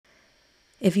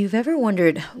If you've ever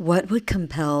wondered what would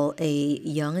compel a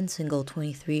young and single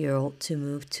 23-year-old to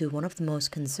move to one of the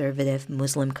most conservative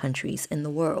Muslim countries in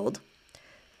the world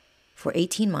for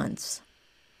 18 months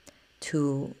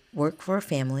to work for a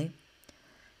family,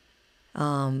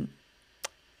 I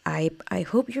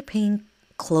hope you're paying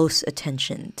close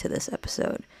attention to this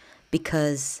episode,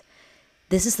 because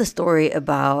this is the story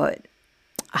about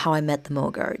how I met the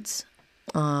Mogards.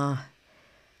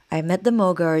 I met the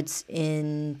Mogards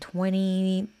in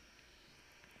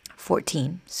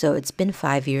 2014, so it's been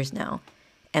 5 years now.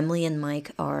 Emily and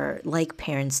Mike are like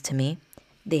parents to me.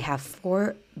 They have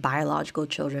 4 biological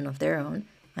children of their own.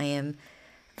 I am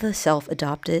the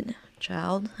self-adopted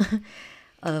child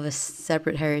of a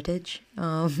separate heritage.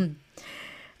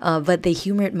 But they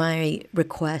humored my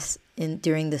request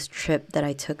during this trip that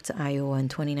I took to Iowa in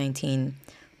 2019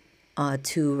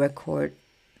 to record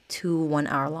 2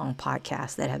 1-hour-long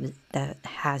podcasts that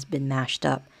has been mashed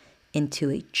up into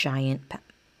a giant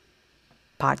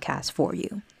podcast for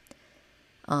you.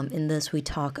 In this, we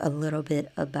talk a little bit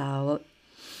about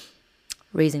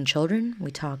raising children.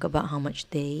 We talk about how much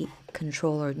they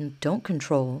control or don't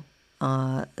control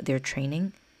their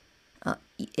training.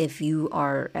 If you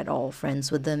are at all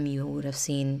friends with them, you would have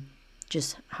seen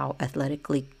just how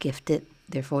athletically gifted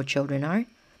their 4 children are.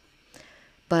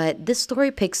 But this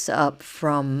story picks up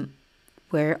from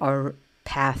where our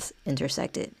paths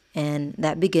intersected. And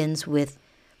that begins with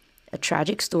a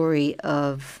tragic story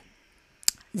of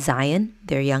Zion,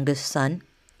 their youngest son,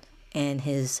 and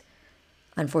his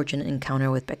unfortunate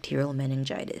encounter with bacterial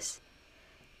meningitis.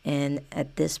 And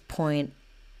at this point,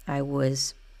 I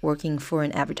was working for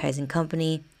an advertising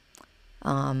company,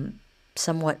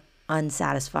 somewhat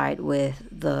unsatisfied with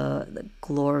the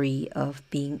glory of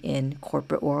being in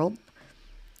corporate world.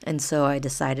 And so I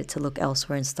decided to look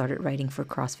elsewhere and started writing for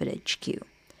CrossFit HQ.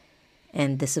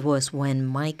 And this was when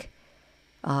Mike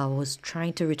was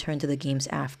trying to return to the games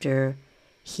after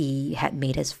he had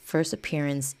made his first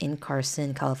appearance in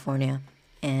Carson, California.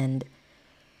 And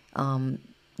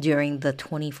during the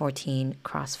 2014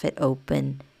 CrossFit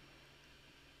Open,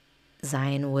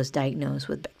 Zion was diagnosed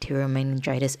with bacterial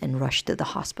meningitis and rushed to the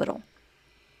hospital.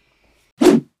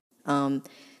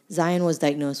 Zion was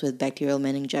diagnosed with bacterial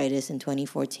meningitis in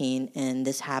 2014, and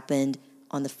this happened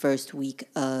on the first week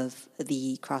of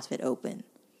the CrossFit Open.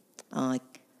 Mo,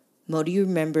 do you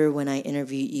remember when I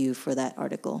interviewed you for that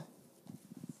article?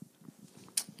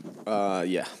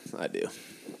 Yeah, I do.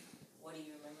 What do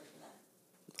you remember from that?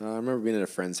 I remember being at a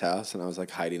friend's house, and I was,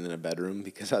 hiding in a bedroom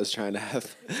because I was trying to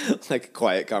have, a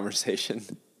quiet conversation.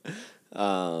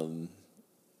 Yeah, and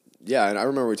I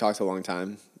remember we talked a long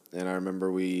time, and I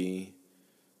remember we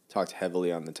talked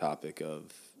heavily on the topic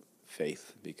of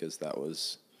faith because that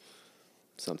was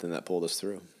something that pulled us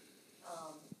through. And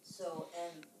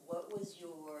what was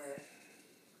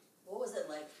it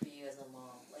like for you as a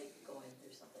mom, going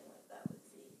through something like that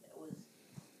with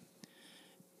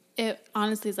It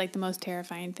honestly is the most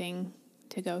terrifying thing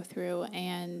to go through,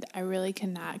 and I really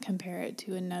cannot compare it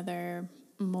to another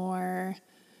more,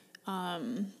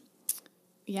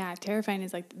 terrifying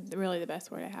is really the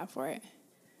best word I have for it.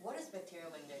 What is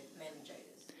bacterial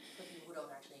meningitis for people who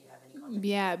don't actually have any context?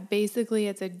 Yeah, basically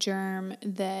it's a germ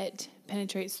that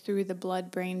penetrates through the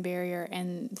blood-brain barrier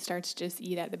and starts to just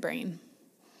eat at the brain.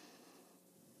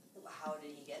 How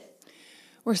did he get it?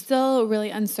 We're still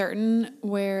really uncertain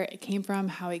where it came from,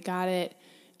 how he got it.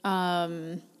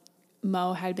 Mo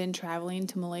had been traveling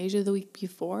to Malaysia the week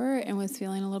before and was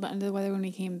feeling a little bit under the weather when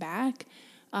we came back.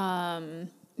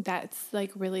 That's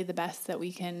really the best that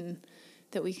we can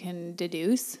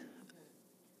deduce.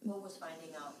 What was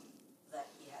finding out that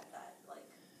he had that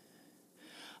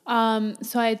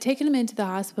So I had taken him into the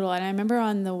hospital, and I remember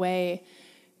on the way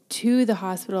to the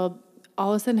hospital,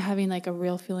 all of a sudden having a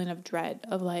real feeling of dread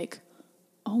of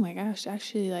oh my gosh,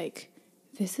 actually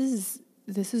this is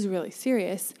really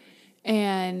serious.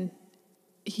 And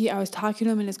I was talking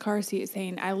to him in his car seat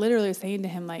I literally was saying to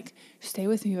him, stay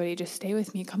with me, buddy, just stay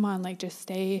with me. Come on, just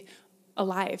stay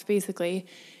alive, basically.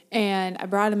 And I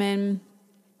brought him in.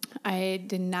 I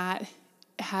did not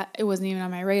it wasn't even on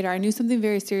my radar. I knew something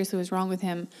very seriously was wrong with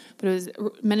him, but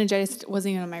meningitis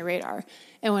wasn't even on my radar.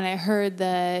 And when I heard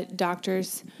the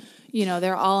doctors,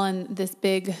 they're all in this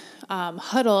big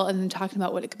huddle and then talking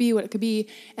about what it could be.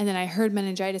 And then I heard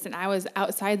meningitis, and I was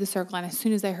outside the circle. And as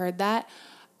soon as I heard that,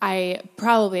 I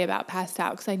probably about passed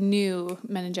out because I knew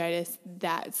meningitis,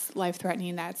 that's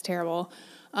life-threatening, that's terrible.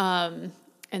 And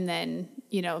then,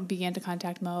 began to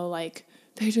contact Mo,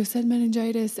 they just said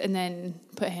meningitis, and then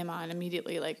put him on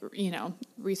immediately,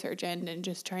 research and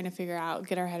just trying to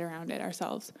get our head around it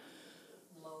ourselves.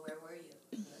 Mo, where were you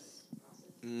in this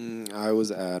process? I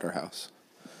was at our house.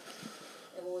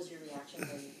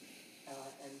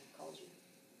 and called you?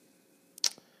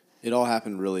 It all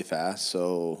happened really fast,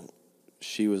 so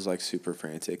she was like super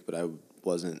frantic, but I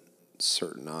wasn't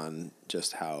certain on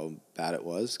just how bad it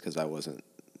was because I wasn't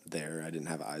there. I didn't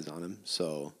have eyes on him.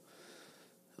 So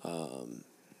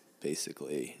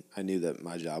basically, I knew that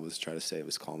my job was to try to stay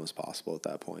as calm as possible at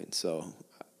that point. So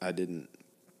I didn't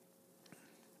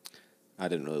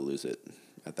really lose it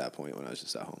at that point when I was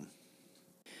just at home.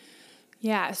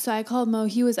 Yeah, so I called Mo.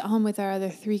 He was at home with our other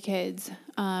 3 kids.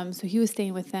 So he was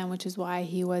staying with them, which is why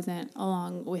he wasn't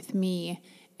along with me.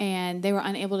 And they were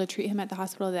unable to treat him at the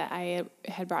hospital that I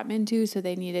had brought him into, so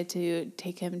they needed to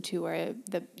take him to where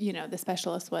the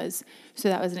specialist was. So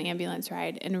that was an ambulance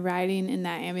ride. And riding in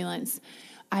that ambulance,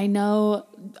 I know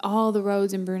all the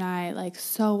roads in Brunei like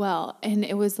so well. And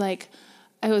it was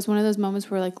one of those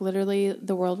moments where like literally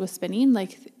the world was spinning.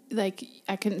 Like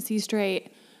I couldn't see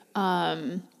straight.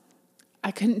 I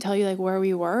couldn't tell you like where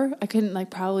we were. I couldn't like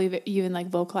probably even like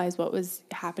vocalize what was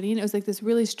happening. It was like this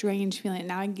really strange feeling.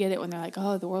 Now I get it when they're like,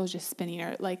 oh, the world was just spinning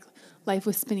or like life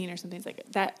was spinning or something. It's like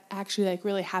that actually like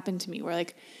really happened to me where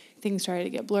like things started to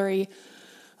get blurry.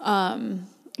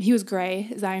 He was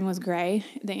gray. Zion was gray.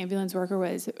 The ambulance worker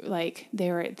was like,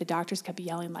 the doctors kept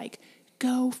yelling like,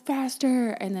 go faster.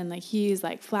 And then like he's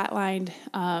like flatlined.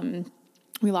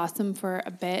 We lost him for a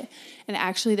bit. And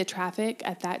actually the traffic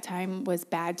at that time was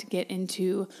bad to get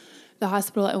into the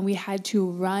hospital. And we had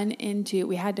to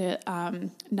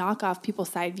knock off people's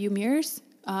side view mirrors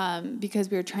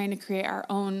because we were trying to create our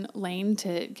own lane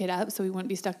to get up so we wouldn't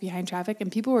be stuck behind traffic.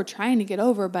 And people were trying to get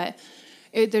over, but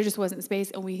there just wasn't space,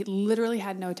 and we literally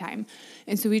had no time.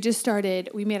 And so we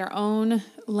made our own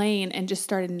lane and just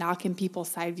started knocking people's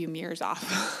side view mirrors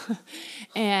off.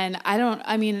 And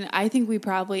I think we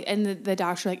probably, and the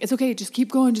doctor like, it's okay, just keep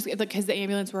going. Just because the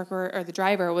ambulance worker or the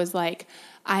driver was like,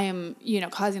 I am,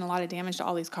 causing a lot of damage to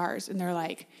all these cars. And they're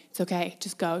like, it's okay,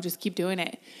 just go, just keep doing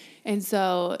it. And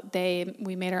so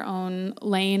we made our own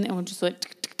lane and we just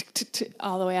like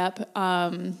all the way up,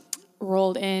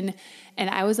 rolled in, and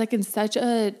I was like in such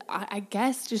a, I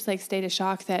guess, just like state of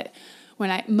shock that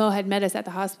when Mo had met us at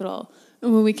the hospital,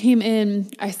 and when we came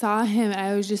in, I saw him, and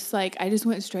I was just like, I just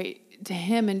went straight to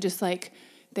him, and just like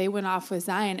they went off with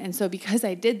Zion, and so because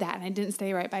I did that and I didn't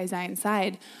stay right by Zion's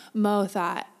side, Mo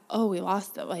thought, oh, we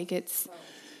lost him, like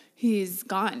he's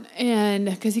gone, and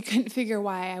because he couldn't figure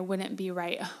why I wouldn't be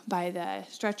right by the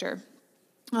stretcher,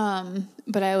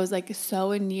 but I was like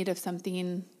so in need of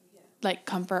something like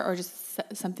comfort or just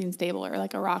something stable or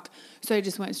like a rock. So I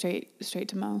just went straight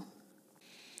to Mo.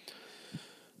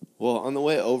 Well, on the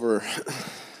way over,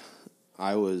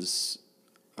 I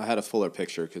had a fuller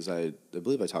picture because I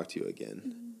believe I talked to you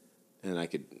again, and I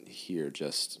could hear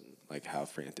just like how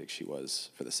frantic she was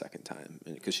for the second time,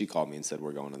 because she called me and said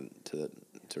we're going to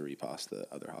repost the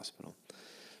other hospital,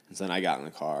 and so then I got in the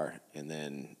car and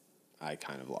then I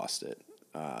kind of lost it.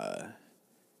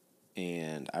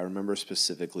 And I remember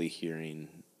specifically hearing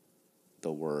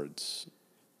the words,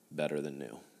 better than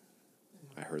new.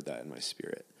 I heard that in my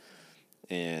spirit.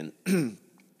 And it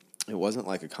wasn't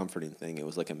like a comforting thing. It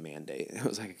was like a mandate. It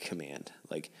was like a command.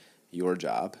 Like, your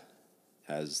job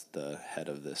as the head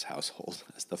of this household,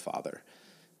 as the father,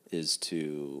 is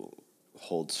to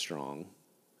hold strong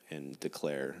and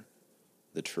declare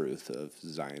the truth of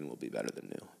Zion will be better than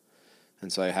new.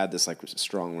 And so I had this like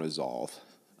strong resolve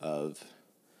of,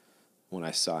 when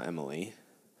I saw Emily,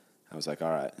 I was like,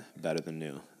 all right, better than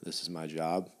new. This is my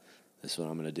job. This is what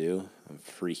I'm going to do. I'm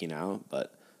freaking out,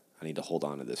 but I need to hold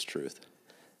on to this truth.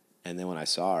 And then when I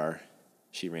saw her,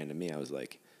 she ran to me. I was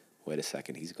like, wait a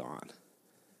second, he's gone.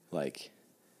 Like,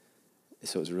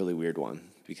 so it was a really weird one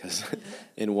because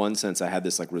in one sense I had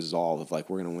this like resolve of like,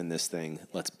 we're going to win this thing.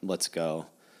 Let's go.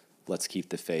 Let's keep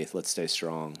the faith. Let's stay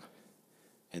strong.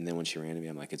 And then when she ran to me,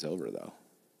 I'm like, it's over though.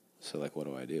 So like, what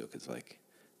do I do? Because like,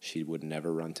 she would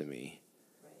never run to me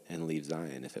and leave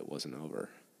Zion if it wasn't over.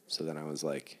 So then I was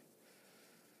like,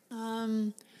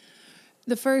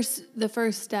 the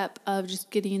first step of just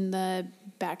getting the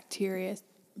bacteria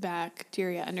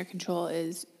under control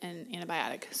is an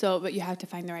antibiotic. So, but you have to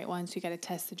find the right one. So you got to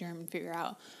test the germ and figure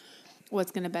out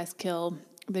what's going to best kill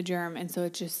the germ. And so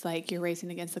it's just like you're racing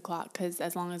against the clock, because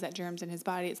as long as that germ's in his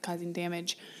body, it's causing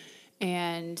damage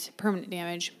and permanent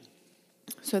damage.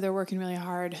 So they're working really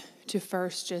hard to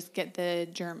first just get the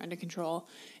germ under control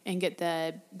and get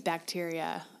the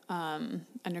bacteria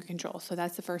under control. So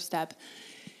that's the first step.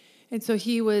 And so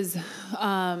he was,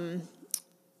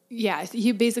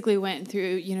 he basically went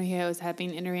through, he was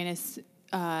having intravenous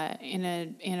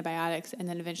antibiotics, and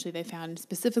then eventually they found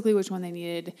specifically which one they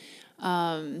needed.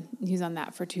 He was on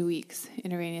that for 2 weeks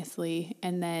intravenously,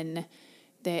 and then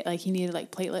he needed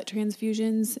like platelet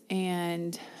transfusions,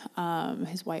 and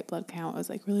his white blood count was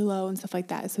like really low and stuff like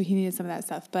that. So he needed some of that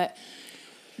stuff, but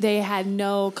they had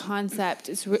no concept.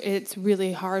 It's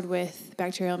really hard with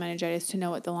bacterial meningitis to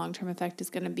know what the long-term effect is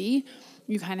going to be.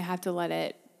 You kind of have to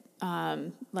let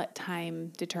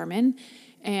time determine.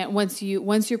 And once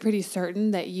you're pretty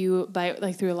certain that you, by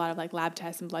like through a lot of like lab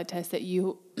tests and blood tests, that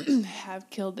you have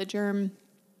killed the germ,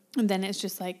 and then it's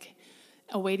just like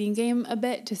a waiting game a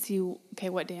bit to see, okay,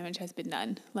 what damage has been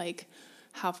done. Like,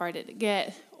 how far did it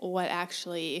get? What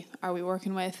actually are we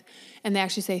working with? And they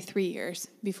actually say 3 years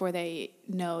before they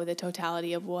know the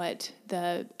totality of what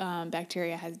the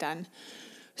bacteria has done.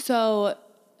 So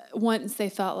once they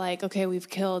felt like, okay, we've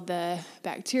killed the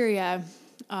bacteria,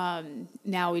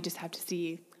 now we just have to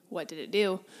see what did it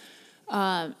do.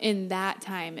 In that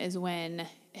time is when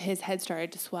his head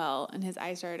started to swell and his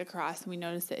eyes started to cross, and we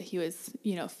noticed that he was,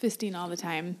 fisting all the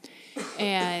time.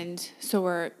 And so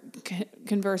we're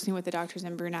conversing with the doctors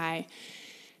in Brunei,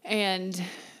 and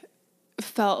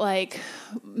felt like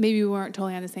maybe we weren't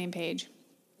totally on the same page.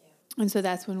 Yeah. And so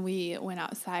that's when we went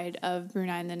outside of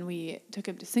Brunei, and then we took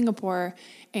him to Singapore,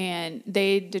 and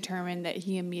they determined that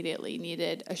he immediately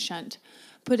needed a shunt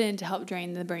put in to help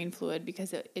drain the brain fluid,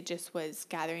 because it just was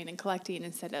gathering and collecting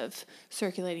instead of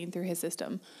circulating through his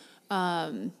system.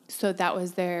 So that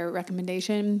was their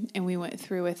recommendation, and we went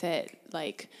through with it.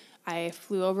 Like, I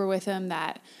flew over with him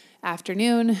that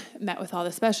afternoon, met with all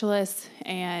the specialists,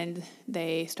 and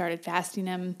they started fasting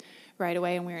him right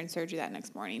away, and we were in surgery that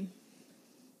next morning.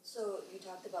 So you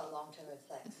talked about long-term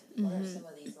effects. Mm-hmm. What are some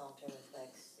of these long-term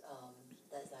effects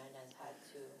that Zion has had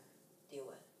to deal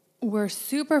with? We're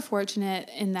super fortunate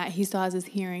in that he still has his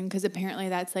hearing, because apparently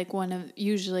that's like one of,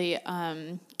 usually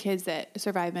kids that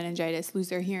survive meningitis lose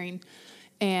their hearing,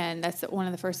 and that's one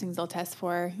of the first things they'll test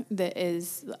for, that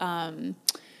is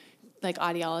like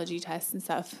audiology tests and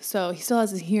stuff. So he still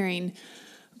has his hearing,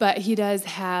 but he does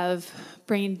have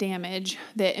brain damage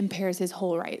that impairs his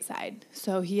whole right side.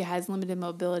 So he has limited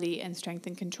mobility and strength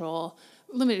and control,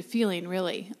 limited feeling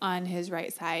really on his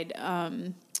right side.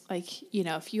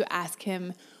 If you ask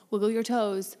him, wiggle your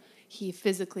toes, he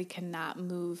physically cannot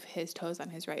move his toes on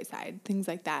his right side, things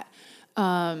like that.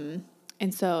 And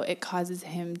so it causes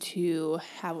him to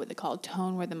have what they call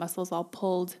tone, where the muscles all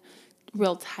pulled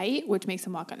real tight, which makes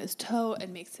him walk on his toe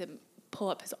and makes him pull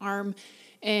up his arm.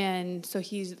 And so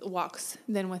he walks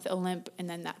then with a limp, and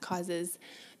then that causes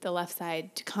the left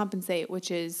side to compensate, which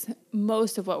is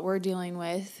most of what we're dealing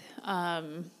with,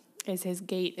 is his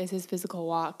gait, is his physical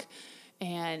walk.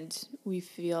 And we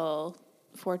feel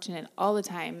fortunate all the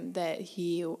time that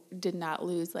he did not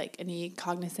lose like any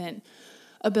cognizant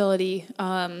ability.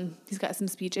 He's got some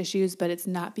speech issues, but it's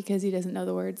not because he doesn't know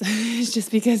the words. It's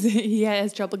just because he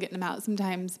has trouble getting them out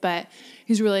sometimes. But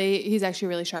he's actually a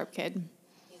really sharp kid.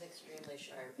 He's extremely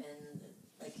sharp, and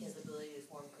like his ability to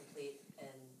form complete and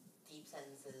deep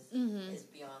sentences is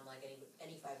beyond like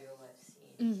any 5-year-old I've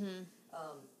seen.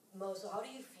 Mo, so how do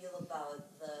you feel about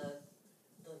the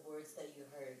words that you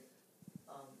heard,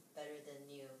 better than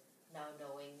new, now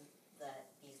knowing that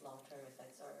these long-term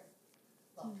effects are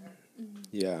long-term?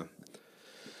 Yeah.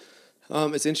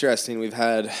 It's interesting. We've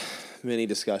had many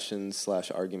discussions /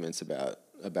 arguments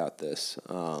about this.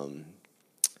 And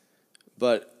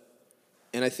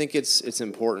I think it's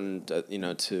important,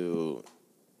 to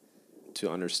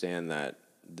understand that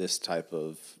these type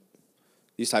of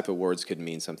words could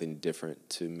mean something different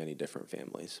to many different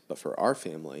families. But for our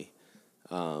family,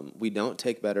 we don't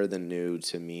take better than new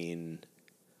to mean,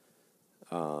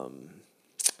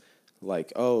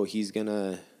 like, oh, he's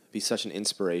gonna be such an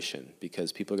inspiration,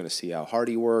 because people are going to see how hard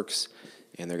he works,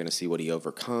 and they're going to see what he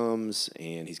overcomes,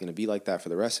 and he's going to be like that for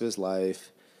the rest of his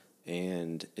life,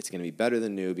 and it's going to be better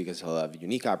than new because he'll have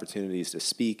unique opportunities to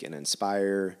speak and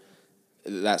inspire,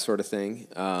 that sort of thing.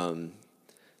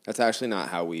 That's actually not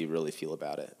how we really feel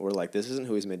about it. We're like, this isn't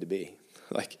who he's made to be.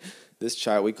 Like, this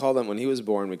child, we called him, when he was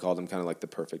born, we called him kind of like the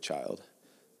perfect child,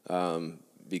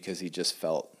 because he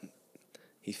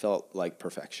felt like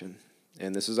perfection.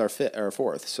 And this is our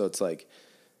fourth, so it's like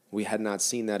we had not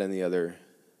seen that in the other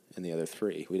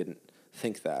three. We didn't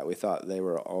think that. We thought they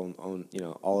were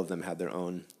all of them had their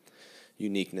own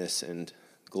uniqueness and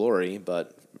glory.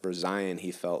 But for Zion,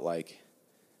 he felt like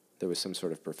there was some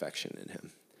sort of perfection in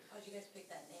him. How did you guys pick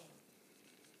that name?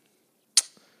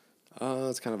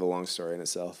 It's kind of a long story in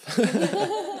itself. Okay,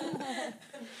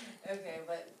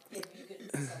 but if you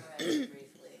could summarize it briefly.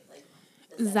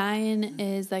 Zion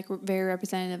is like very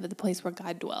representative of the place where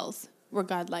God dwells, where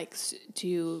God likes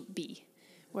to be,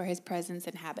 where his presence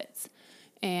inhabits.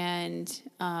 And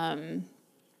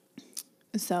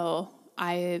so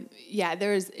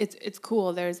it's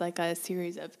cool. There's like a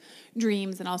series of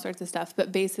dreams and all sorts of stuff,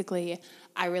 but basically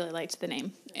I really liked the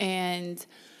name and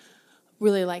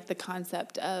really liked the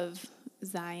concept of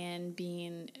Zion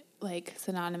being like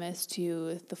synonymous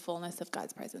to the fullness of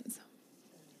God's presence.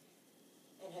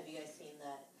 And have you guys seen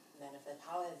that manifest?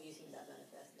 How have you seen that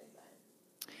manifest in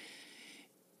Zion?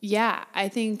 Yeah, I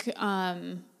think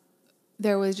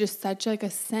there was just such like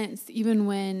a sense, even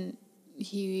when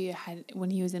he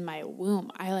was in my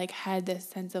womb, I like had this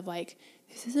sense of like,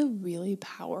 this is a really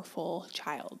powerful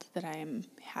child that I am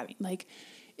having. Like,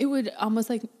 it would almost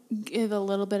like give a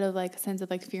little bit of like a sense of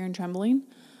like fear and trembling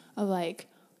of like,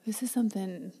 this is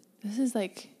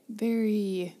like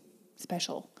very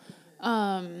special.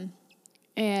 And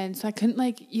so I couldn't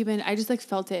I just like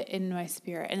felt it in my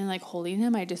spirit. And then like holding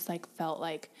him, I just like felt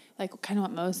like kind of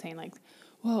what Mo was saying, like,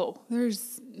 whoa,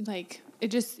 there's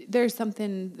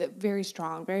something that very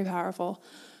strong, very powerful.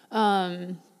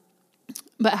 But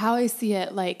how I see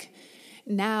it like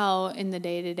now in the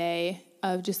day to day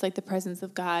of just like the presence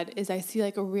of God is I see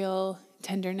like a real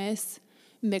tenderness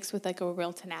mixed with like a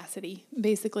real tenacity,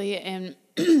 basically, and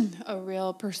a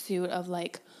real pursuit of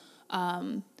like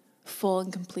full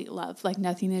and complete love. Like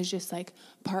nothing is just like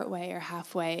part way or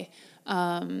halfway.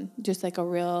 Just like a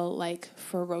real like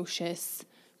ferocious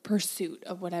pursuit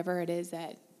of whatever it is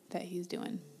that he's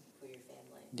doing. For your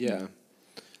family. Yeah.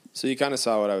 So you kind of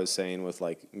saw what I was saying with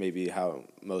like maybe how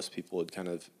most people would kind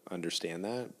of understand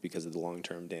that because of the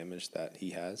long-term damage that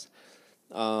he has.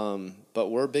 But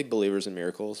we're big believers in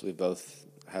miracles. We both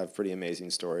have pretty amazing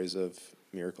stories of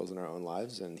miracles in our own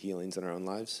lives and healings in our own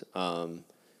lives.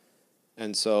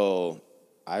 And so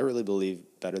I really believe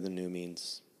better than new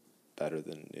means better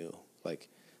than new. Like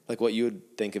what you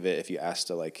would think of it if you asked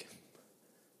a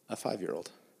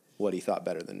 5-year-old what he thought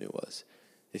better than new was.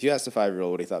 If you asked a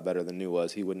 5-year-old what he thought better than new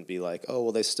was, he wouldn't be like, oh,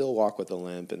 well, they still walk with a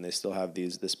limp and they still have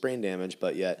this brain damage,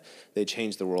 but yet they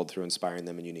change the world through inspiring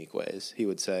them in unique ways. He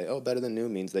would say, oh, better than new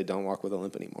means they don't walk with a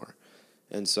limp anymore.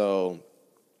 And so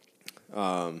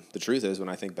the truth is when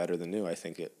I think better than new, I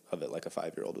think of it like a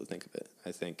 5-year-old would think of it.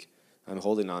 I think I'm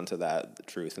holding on to that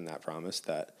truth and that promise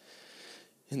that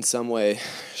in some way,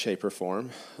 shape, or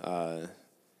form,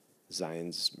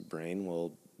 Zion's brain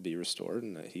will be restored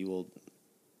and that he will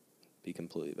be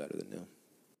completely better than new.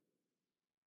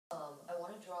 I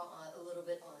want to draw on a little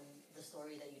bit on the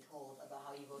story that you told about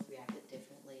how you both reacted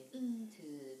differently to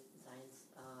Zion's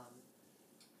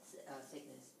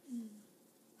sickness.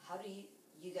 How do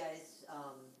you guys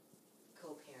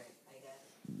co-parent, I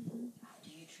guess? How do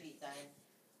you treat Zion?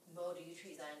 Mo, do you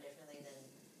treat Zion differently than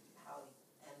how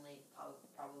Emily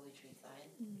probably treats Zion?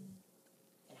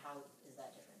 And how is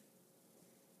that different?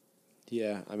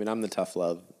 Yeah, I mean, I'm the tough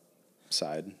love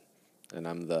side, and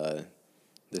I'm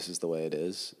this is the way it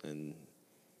is, and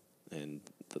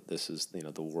this is,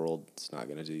 the world's not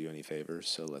going to do you any favors,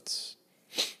 so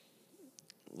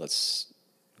let's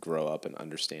grow up and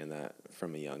understand that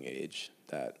from a young age,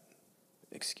 that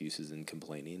excuses and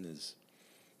complaining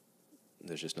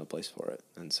there's just no place for it,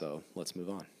 and so let's move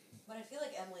on. But I feel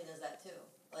like Emily does that too.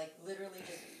 Like literally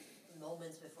just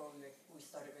moments before we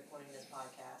started recording this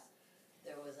podcast,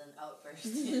 there was an outburst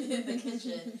in the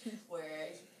kitchen where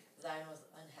Zion was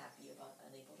unhappy about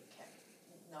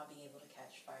not being able to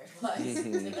catch fireflies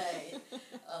today.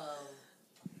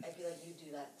 I feel like you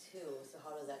do that too. So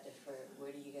how does that differ?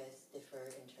 Where do you guys differ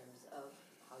in terms of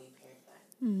how you parent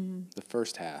Zion? The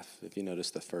first half, if you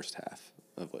notice the first half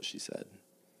of what she said.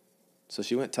 So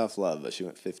she went tough love, but she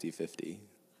went 50-50.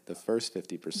 The first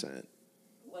 50%,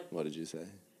 what did you say?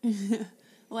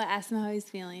 Well, I asked him how he's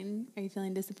feeling. Are you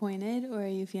feeling disappointed or are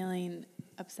you feeling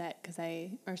upset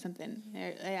or something?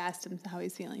 I asked him how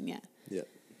he's feeling, yeah. Yeah.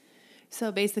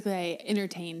 So basically I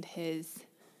entertained his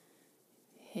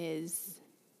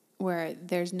where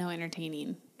there's no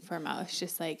entertaining for Mo. It's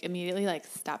just like immediately like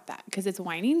stop that because it's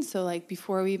whining. So like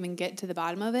before we even get to the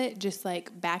bottom of it, just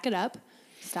like back it up,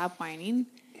 stop whining,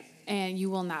 and you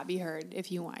will not be heard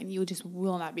if you whine. You just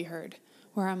will not be heard.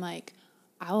 Where I'm like,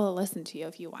 I will listen to you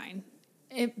if you whine.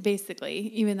 It basically,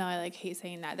 even though I like hate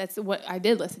saying that, that's what I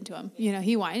did listen to him.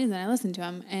 He whined and then I listened to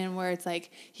him, and where it's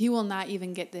like he will not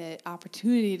even get the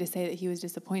opportunity to say that he was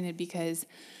disappointed because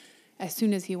as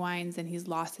soon as he whines, then he's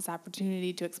lost his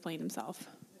opportunity to explain himself.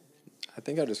 I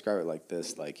think I'll describe it like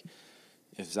this: like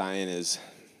if Zion is,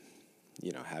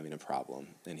 having a problem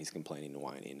and he's complaining and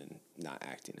whining and not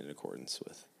acting in accordance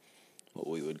with what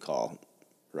we would call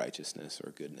righteousness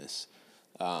or goodness,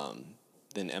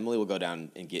 then Emily will go down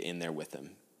and get in there with him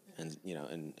and,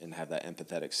 and have that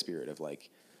empathetic spirit of like,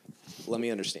 let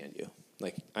me understand you.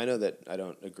 Like, I know that I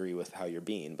don't agree with how you're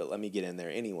being, but let me get in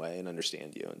there anyway and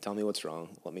understand you and tell me what's wrong.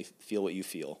 Let me feel what you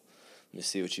feel. Let me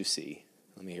see what you see.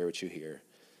 Let me hear what you hear,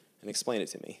 and explain it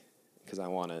to me, because I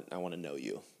want to know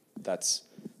you. That's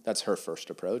her first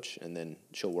approach, and then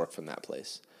she'll work from that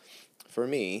place. For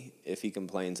me, if he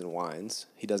complains and whines,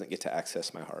 he doesn't get to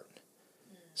access my heart.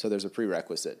 So there's a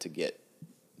prerequisite to get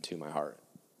to my heart,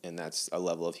 and that's a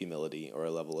level of humility or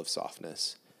a level of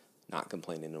softness, not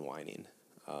complaining and whining.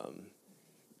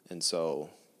 And so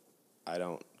I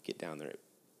don't get down there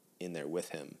in there with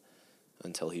him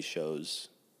until he shows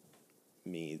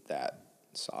me that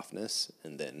softness,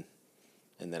 and then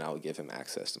I'll give him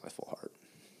access to my full heart.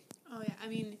 Oh yeah, I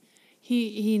mean,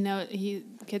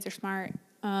 kids are smart.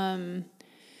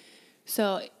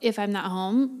 So if I'm not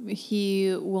home,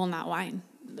 he will not whine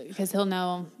because he'll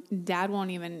know Dad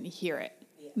won't even hear it.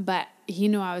 Yeah. But he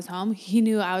knew I was home. He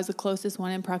knew I was the closest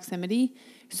one in proximity.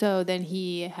 So then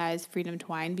he has freedom to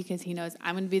whine because he knows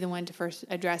I'm going to be the one to first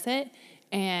address it.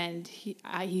 And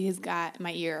he has got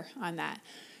my ear on that.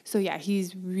 So yeah, he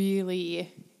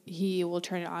will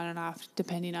turn it on and off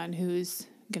depending on who's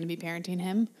going to be parenting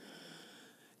him.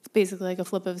 It's basically like a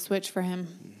flip of a switch for him.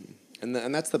 Mm-hmm.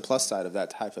 And that's the plus side of that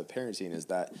type of parenting, is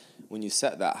that when you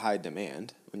set that high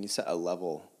demand, when you set a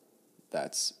level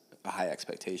that's a high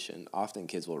expectation, often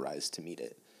kids will rise to meet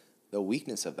it. The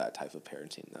weakness of that type of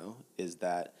parenting, though, is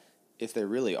that if they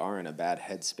really are in a bad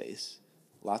headspace,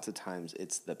 lots of times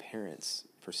it's the parent's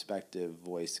perspective,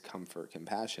 voice, comfort,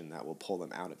 compassion that will pull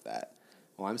them out of that.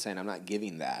 Well, I'm saying I'm not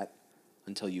giving that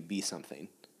until you be something.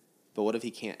 But what if he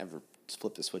can't ever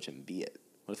flip the switch and be it?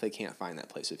 What if they can't find that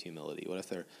place of humility? What if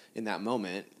they're in that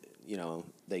moment,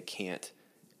 they can't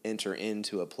enter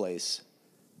into a place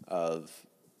of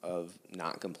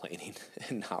not complaining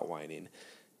and not whining,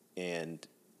 and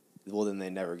well, then they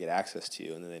never get access to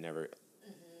you, and then they never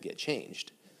get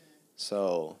changed.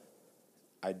 So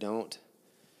I don't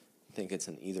think it's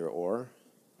an either or,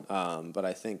 but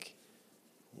I think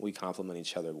we complement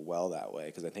each other well that way,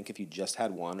 because I think if you just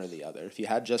had one or the other, if you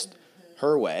had just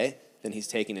her way, then he's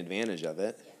taking advantage of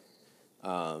it.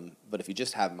 But if you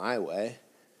just have my way,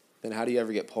 then how do you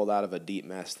ever get pulled out of a deep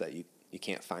mess that you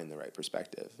can't find the right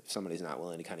perspective if somebody's not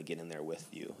willing to kind of get in there with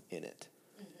you in it?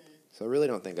 So I really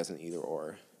don't think that's an either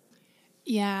or.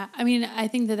 Yeah, I mean, I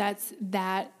think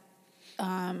that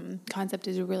concept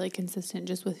is really consistent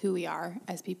just with who we are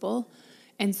as people.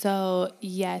 And so,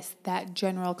 yes, that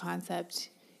general concept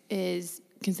is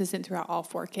consistent throughout all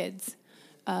 4 kids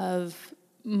of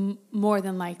more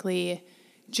than likely,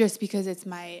 just because it's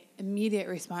my immediate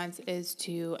response is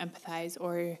to empathize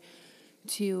or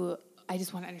to, I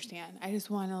just want to understand. I just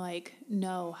want to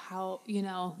know how,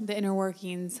 the inner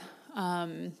workings.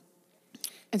 And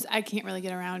so I can't really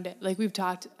get around it. We've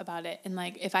talked about it. And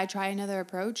if I try another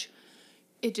approach,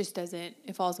 it just doesn't,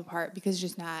 it falls apart because it's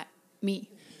just not me.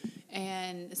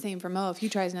 And same for Mo. If he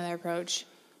tries another approach,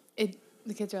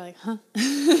 the kids are like, huh?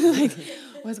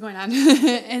 What's going on?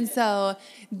 And so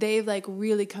they've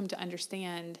really come to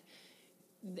understand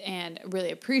and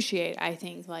really appreciate, I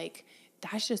think,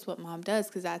 that's just what Mom does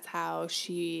because that's who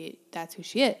she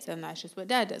is. And that's just what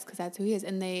Dad does because that's who he is.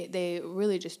 And they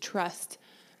really just trust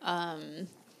that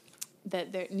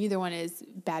neither one is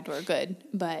bad or good,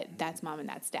 but that's Mom and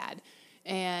that's Dad.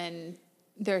 And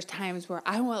there's times where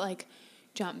I want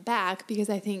jump back because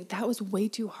I think that was way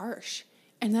too harsh.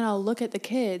 And then I'll look at the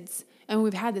kids, and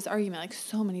we've had this argument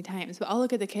so many times, but I'll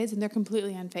look at the kids and they're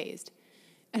completely unfazed.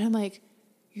 And I'm like,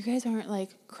 you guys aren't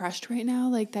crushed right now?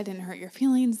 That didn't hurt your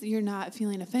feelings. You're not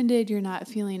feeling offended. You're not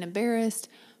feeling embarrassed.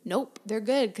 Nope, they're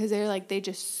good because they're they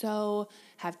just so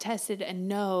have tested and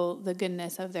know the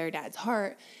goodness of their dad's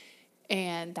heart.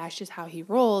 And that's just how he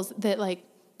rolls, that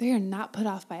they are not put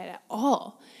off by it at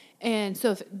all. And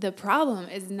so if the problem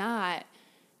is not,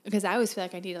 because I always feel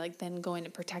I need to then go in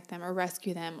and protect them or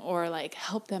rescue them or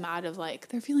help them out of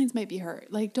their feelings might be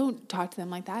hurt. Don't talk to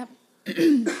them like that.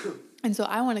 And so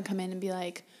I want to come in and be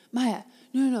like, Maya,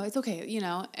 no, it's okay,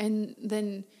 And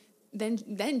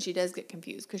then she does get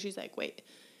confused because she's like, wait,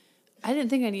 I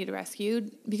didn't think I needed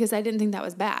rescued because I didn't think that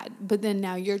was bad. But then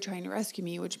now you're trying to rescue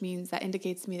me, which means that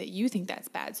indicates to me that you think that's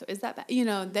bad. So is that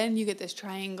bad? Then you get this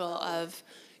triangle of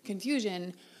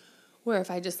confusion where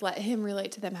if I just let him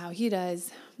relate to them how he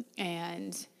does,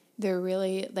 and they're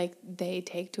really, they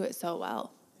take to it so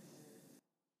well.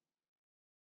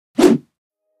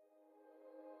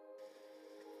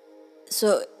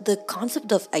 So the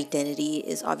concept of identity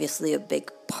is obviously a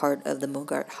big part of the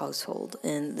Mogart household.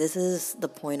 And this is the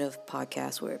point of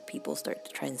podcasts where people start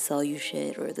to try and sell you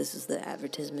shit, or this is the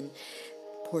advertisement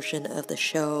portion of the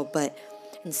show. But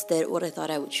Instead, what I thought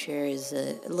I would share is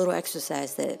a little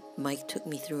exercise that Mike took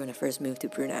me through when I first moved to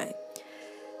Brunei.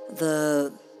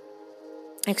 The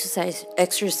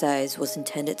exercise was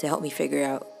intended to help me figure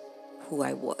out who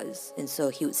I was. And so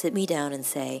he would sit me down and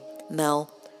say,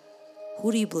 Mel,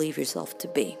 who do you believe yourself to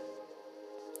be?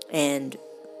 And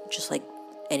just like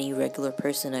any regular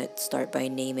person, I'd start by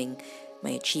naming my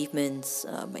achievements,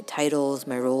 my titles,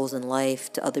 my roles in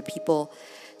life to other people.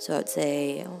 So I'd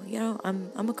say,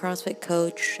 I'm a CrossFit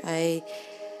coach. I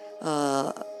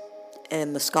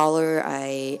am a scholar.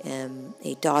 I am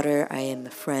a daughter. I am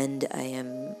a friend. I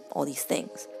am all these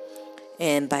things.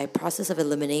 And by process of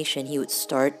elimination, he would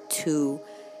start to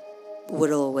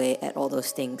whittle away at all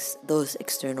those things, those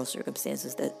external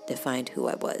circumstances that defined who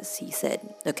I was. He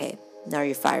said, okay, now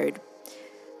you're fired.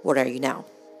 What are you now?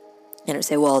 And I'd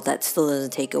say, well, that still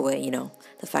doesn't take away,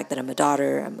 the fact that I'm a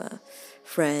daughter, I'm a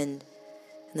friend.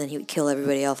 And then he would kill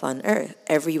everybody else on earth.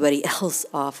 And he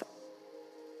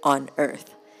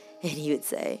would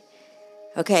say,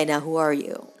 okay, now who are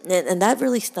you? And that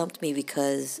really stumped me,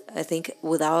 because I think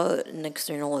without an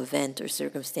external event or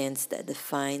circumstance that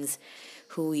defines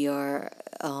who we are,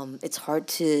 it's hard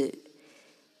to,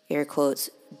 air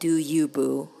quotes, do you,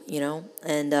 boo,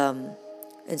 And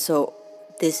so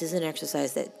this is an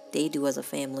exercise that they do as a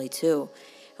family too,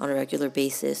 on a regular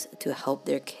basis, to help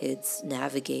their kids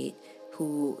navigate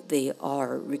who they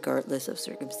are, regardless of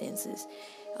circumstances,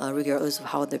 regardless of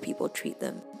how other people treat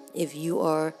them. If you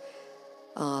are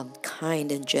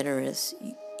kind and generous,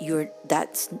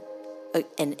 that's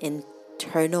an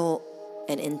internal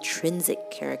and intrinsic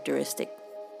characteristic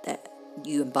that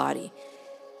you embody.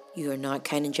 You are not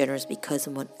kind and generous because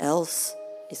someone else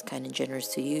is kind and generous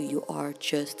to you. You are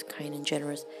just kind and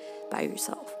generous by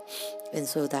yourself. And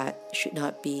so that should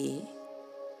not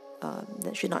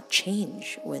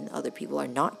change when other people are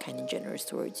not kind and generous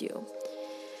towards you.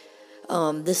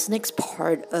 This next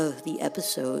part of the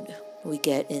episode, we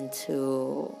get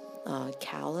into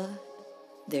Kala,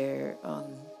 their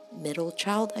middle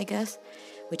child, I guess.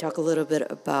 We talk a little bit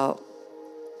about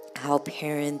how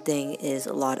parenting is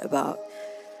a lot about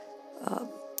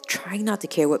trying not to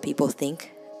care what people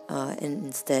think, and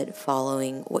instead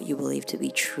following what you believe to be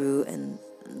true and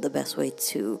the best way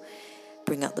to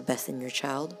bring out the best in your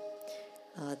child.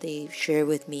 They share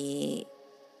with me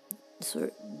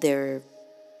sort of their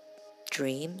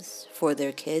dreams for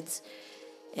their kids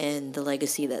and the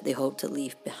legacy that they hope to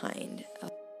leave behind.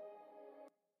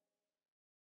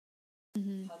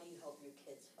 Mm-hmm. How do you help your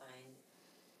kids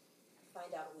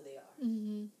find out who they are?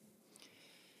 Mm-hmm.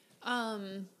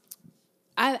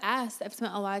 I've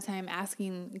spent a lot of time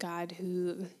asking God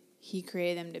who He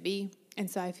created them to be. And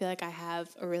so I feel like I have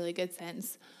a really good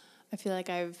sense. I feel like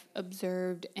I've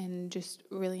observed and just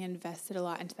really invested a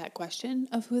lot into that question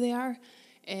of who they are.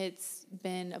 It's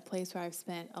been a place where I've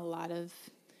spent a lot of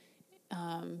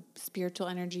spiritual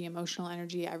energy, emotional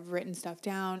energy. I've written stuff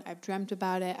down. I've dreamt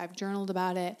about it. I've journaled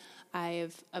about it.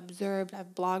 I've observed.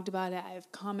 I've blogged about it. I've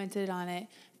commented on it,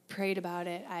 prayed about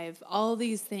it. I've all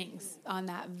these things on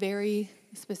that very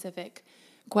specific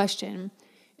question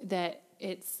that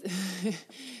it's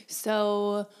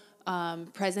so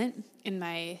present in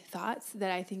my thoughts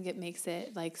that I think it makes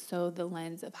it like so the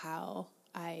lens of how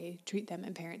I treat them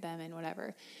and parent them and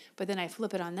whatever. But then I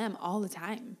flip it on them all the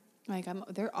time. Like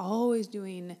they're always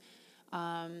doing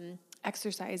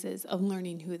exercises of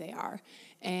learning who they are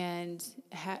and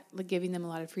giving them a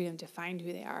lot of freedom to find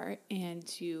who they are and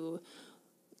to,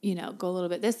 go a little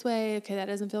bit this way. Okay, that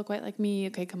doesn't feel quite like me.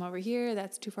 Okay, come over here.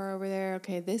 That's too far over there.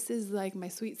 Okay, this is like my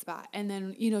sweet spot. And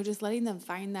then, just letting them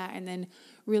find that and then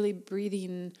really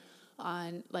breathing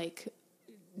on like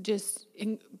just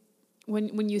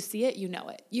when you see it, you know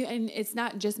it. And it's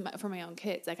not just for my own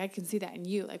kids. Like I can see that in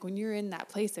you. Like when you're in that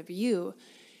place of you,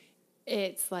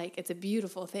 it's like it's a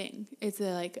beautiful thing. It's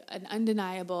an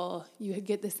undeniable. You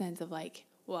get the sense of like,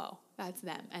 whoa, that's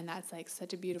them, and that's like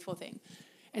such a beautiful thing.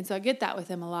 And so I get that with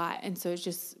them a lot. And so it's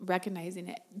just recognizing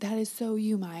it. That is so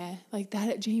you, Maya. Like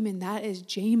that Jamin, that is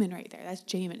Jamin right there. That's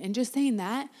Jamin. And just saying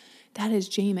that is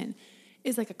Jamin,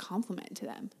 is like a compliment to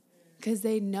them because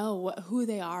they know who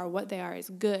they are, what they are is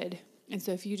good. And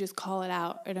so if you just call it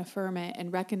out and affirm it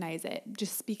and recognize it,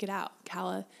 just speak it out.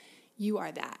 Kala, you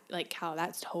are that. Like, Kala,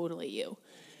 that's totally you.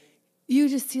 You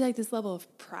just see like this level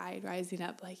of pride rising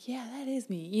up. Like, yeah, that is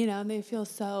me. And they feel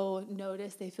so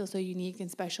noticed. They feel so unique and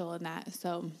special in that.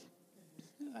 So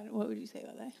what would you say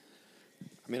about that?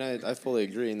 I mean, I fully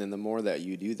agree. And then the more that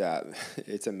you do that,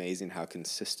 it's amazing how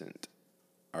consistent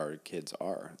our kids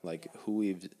are. Like who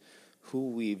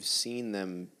we've seen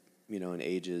them, in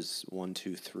ages 1,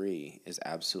 2, 3 is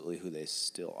absolutely who they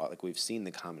still are. Like we've seen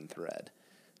the common thread.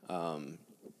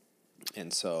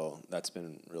 And so that's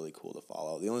been really cool to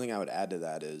follow. The only thing I would add to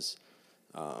that is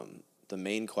the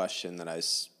main question that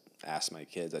ask my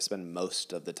kids, I spend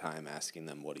most of the time asking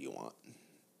them, what do you want?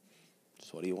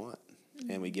 Just what do you want?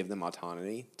 Mm-hmm. And we give them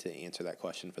autonomy to answer that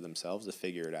question for themselves, to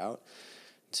figure it out,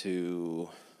 to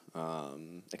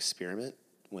experiment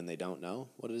when they don't know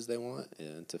what it is they want,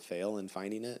 and to fail in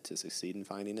finding it, to succeed in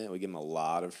finding it. We give them a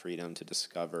lot of freedom to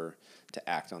discover, to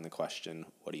act on the question,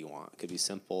 what do you want? It could be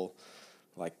simple,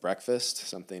 like breakfast,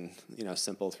 something,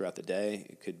 simple throughout the day.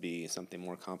 It could be something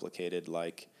more complicated,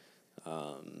 like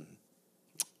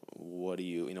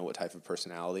what type of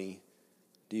personality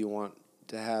do you want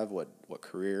to have? What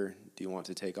career do you want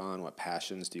to take on? What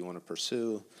passions do you want to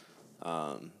pursue?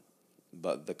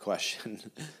 But the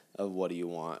question of what do you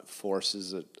want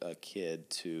forces a kid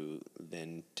to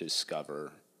then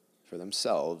discover for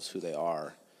themselves who they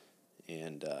are.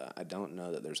 And I don't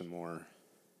know that there's a more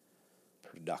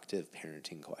productive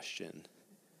parenting question.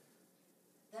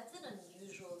 That's an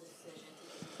unusual decision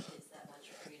to give kids that much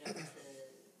freedom to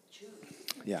choose.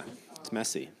 Yeah, it's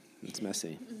messy. It's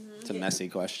messy. Mm-hmm. It's a messy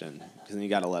question because then you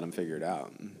got to let them figure it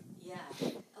out. Yeah,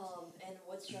 and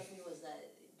what struck me was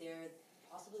that they're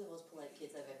possibly the most polite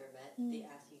kids I've ever met. Mm-hmm. They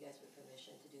ask you guys for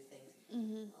permission to do things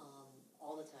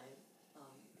all the time,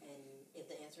 and if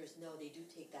the answer is no, they do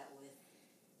take that with,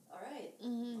 all right,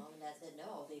 mom and dad said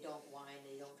no. They don't whine.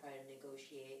 They don't try to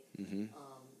negotiate.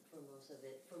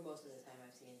 For most of the time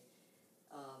I've seen.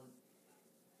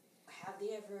 Have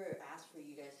they ever asked for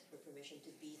you guys for permission to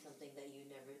be something that you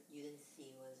didn't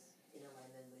see was in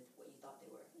alignment with what you thought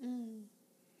they were?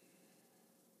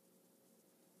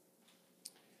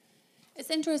 It's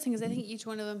interesting because I think each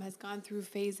one of them has gone through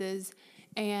phases,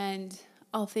 and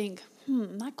I'll think,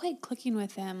 not quite clicking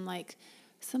with them, like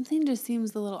something just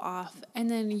seems a little off. And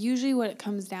then usually what it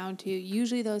comes down to,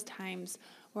 usually those times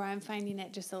where I'm finding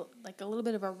it just like a little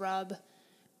bit of a rub,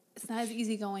 it's not as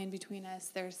easy going between us.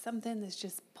 There's something that's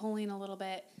just pulling a little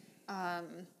bit.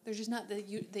 There's just not the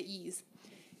ease.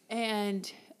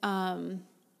 And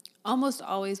almost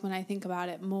always when I think about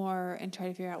it more and try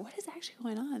to figure out what is actually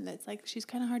going on, that's like she's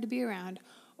kind of hard to be around,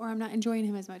 or I'm not enjoying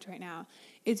him as much right now,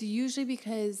 it's usually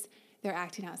because they're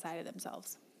acting outside of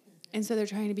themselves. And so they're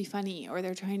trying to be funny, or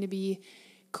they're trying to be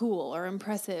cool or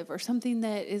impressive, or something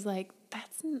that is like,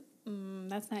 that's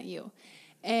not you.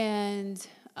 And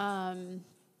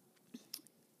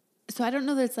so I don't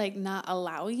know that it's like not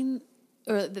allowing,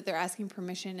 or that they're asking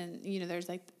permission, and there's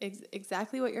like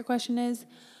exactly what your question is,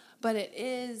 but it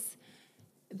is,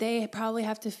 they probably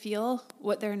have to feel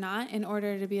what they're not in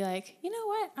order to be like, you know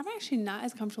what, I'm actually not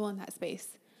as comfortable in that space.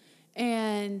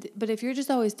 But if you're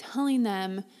just always telling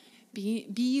them, be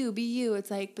you, it's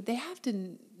like, but they have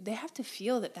to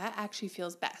feel that actually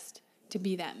feels best to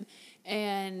be them.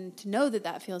 And to know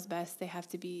that feels best, they have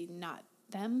to be not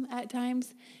them at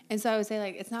times. And so I would say,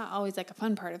 like, it's not always like a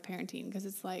fun part of parenting, because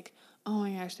it's like, oh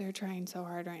my gosh, they're trying so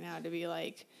hard right now to be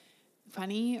like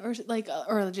funny, or like,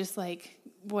 or just like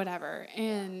whatever.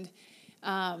 And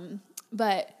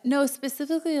but no,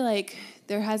 specifically, like,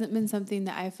 there hasn't been something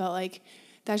that I felt like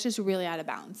that's just really out of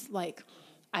bounds. Like,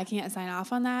 I can't sign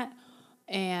off on that,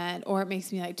 or it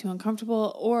makes me like too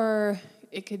uncomfortable, or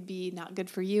it could be not good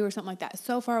for you or something like that.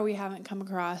 So far, we haven't come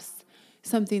across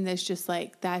something that's just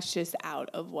like, that's just out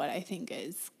of what I think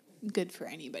is good for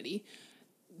anybody.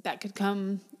 That could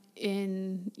come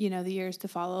in, the years to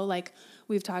follow. Like,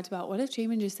 we've talked about, what if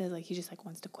Jamin just says like he just like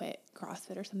wants to quit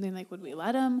CrossFit or something? Like, would we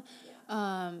let him?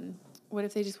 What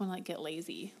if they just want to like get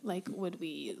lazy? Like, would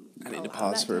we? I need to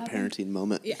pause for a parenting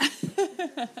moment. Yeah.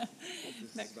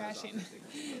 That crashing.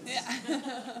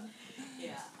 Yeah.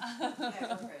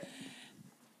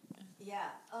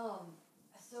 Yeah.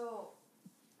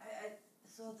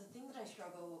 So the thing that I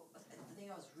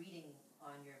was reading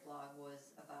on your blog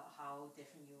was about how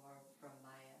different you are from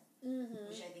Maya,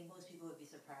 which I think most people would be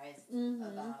surprised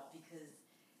about, because,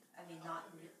 I mean, not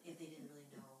if they didn't really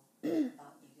know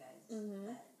about you guys,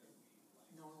 that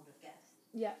no one would have guessed.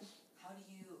 Yeah. How do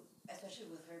you,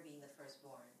 especially with her being the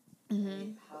firstborn,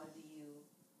 right, how do you,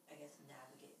 I guess,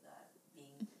 navigate that,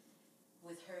 being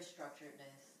with her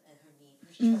structuredness and her need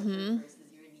for structure versus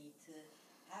your need to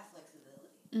have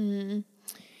flexibility?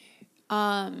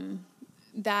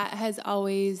 That has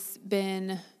always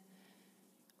been,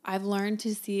 I've learned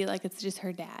to see, like, it's just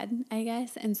her dad, I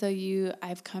guess. And so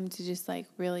I've come to just like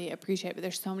really appreciate, but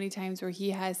there's so many times where he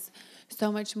has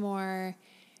so much more,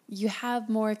 you have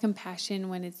more compassion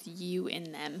when it's you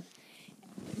in them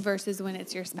versus when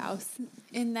it's your spouse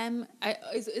in them.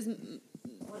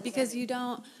 Because you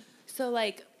don't, so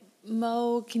like,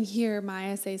 Mo can hear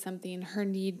Maya say something, her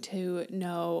need to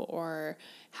know or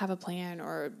have a plan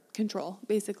or control,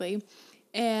 basically.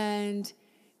 And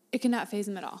it cannot faze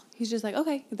him at all. He's just like,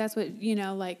 okay, that's what,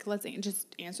 like, let's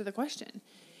just answer the question.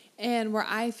 And where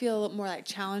I feel more like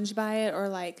challenged by it, or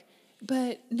like,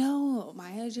 but no,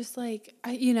 Maya, just like,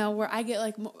 where I get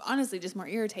like, honestly, just more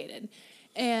irritated.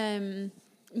 And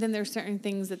then there's certain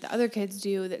things that the other kids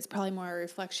do that's probably more a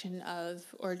reflection of,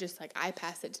 or just like I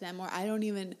pass it to them, or I don't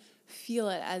even feel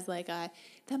it as like that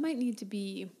might need to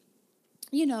be,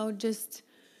 just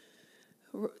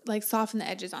like soften the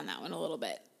edges on that one a little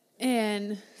bit.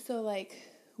 And so like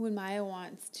when Maya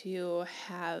wants to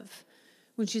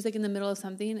when she's like in the middle of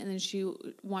something and then she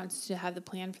wants to have the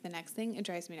plan for the next thing, it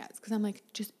drives me nuts. Because I'm like,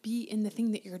 just be in the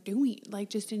thing that you're doing. Like,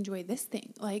 just enjoy this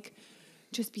thing. Like,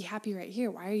 just be happy right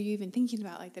here. Why are you even thinking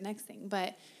about like the next thing?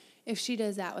 But if she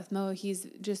does that with Mo, he's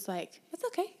just like, it's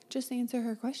okay. Just answer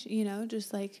her question,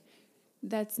 just like,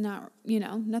 that's not,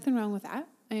 nothing wrong with that.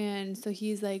 And so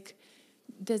he's like,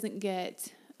 doesn't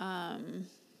get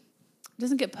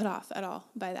put off at all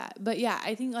by that. But yeah,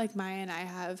 I think like Maya and I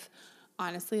have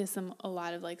honestly a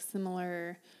lot of like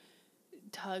similar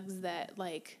tugs that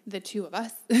like the two of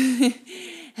us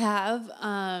have.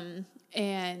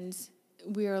 And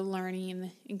we are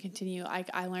learning and continue.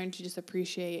 I learned to just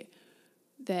appreciate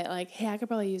that, like, hey, I could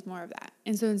probably use more of that.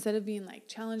 And so instead of being like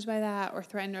challenged by that or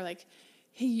threatened or like,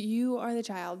 hey, you are the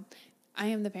child, I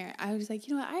am the parent, I was just like,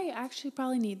 I actually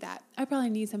probably need that. I probably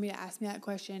need somebody to ask me that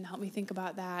question, help me think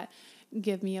about that,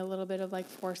 give me a little bit of like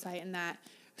foresight in that.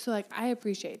 So like, I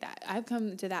appreciate that. I've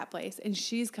come to that place, and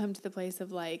she's come to the place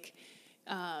of like,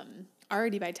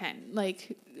 already by 10,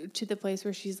 like to the place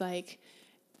where she's like,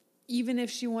 even if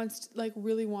she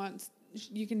really wants,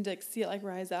 you can like see it like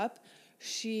rise up.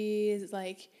 She's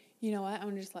like, you know what? I'm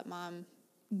gonna just let mom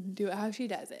do it how she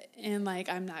does it. And like,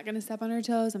 I'm not going to step on her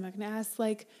toes. I'm not going to ask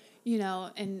like,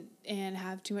 and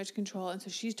have too much control. And so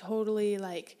she's totally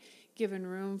like given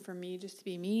room for me just to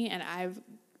be me. And I've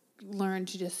learned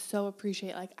to just so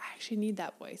appreciate, like, I actually need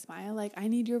that voice, Maya. Like, I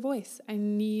need your voice. I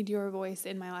need your voice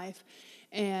in my life.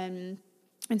 And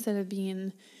instead of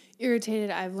being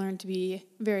irritated, I've learned to be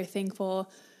very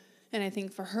thankful. And I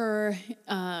think for her,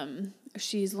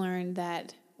 she's learned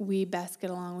that we best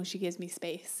get along when she gives me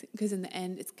space, because in the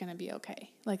end, it's going to be okay.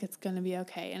 Like, it's going to be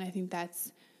okay. And I think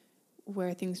that's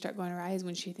where things start going awry, is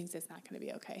when she thinks it's not going to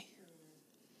be okay.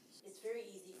 It's very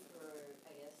easy for,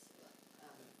 I guess,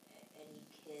 any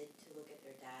kid to look at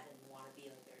their dad and want to be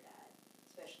like their dad,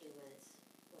 especially when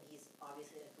he's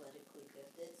obviously athletically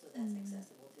gifted, so that's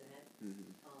accessible to him.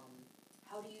 Mm-hmm.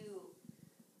 How do you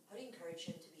encourage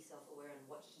him to be self-aware on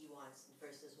what he wants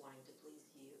versus wanting to please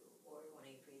you or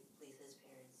wanting to please his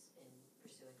parents in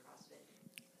pursuing CrossFit?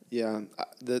 Yeah,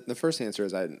 the first answer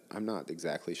is I'm not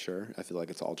exactly sure. I feel like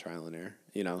it's all trial and error.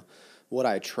 What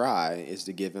I try is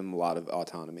to give him a lot of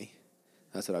autonomy.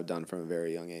 That's what I've done from a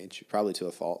very young age, probably to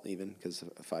a fault even, because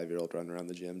a 5-year-old running around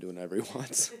the gym doing whatever he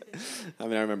wants. I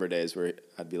mean, I remember days where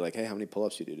I'd be like, hey, how many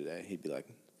pull-ups you do today? He'd be like,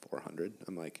 400.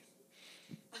 I'm like,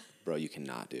 bro, you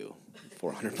cannot do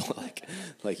 400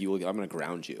 like you will. I'm gonna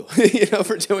ground you,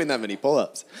 for doing that many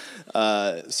pull-ups.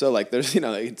 So like, there's,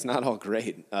 it's not all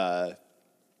great.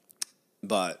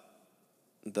 But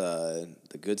the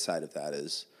good side of that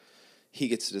is he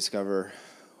gets to discover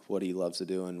what he loves to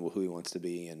do and who he wants to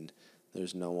be, and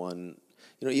there's no one,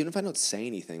 even if I don't say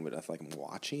anything, but if like I'm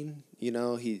watching,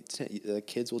 the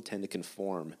kids will tend to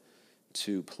conform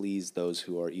to please those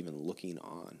who are even looking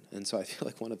on. And so I feel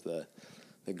like one of the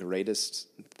greatest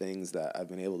things that I've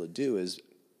been able to do is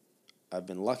I've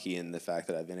been lucky in the fact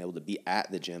that I've been able to be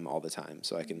at the gym all the time,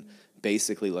 so I can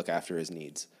basically look after his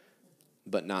needs,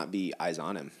 but not be eyes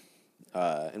on him.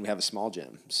 And we have a small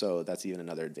gym, so that's even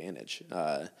another advantage.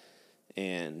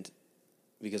 And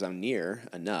because I'm near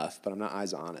enough, but I'm not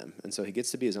eyes on him. And so he gets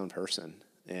to be his own person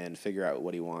and figure out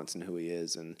what he wants and who he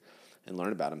is, and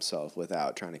learn about himself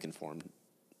without trying to conform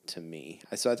to me.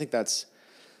 So I think that's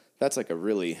like a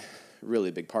really,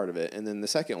 really big part of it. And then the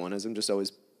second one is I'm just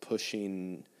always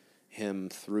pushing him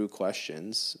through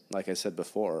questions, like I said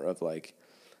before, of like,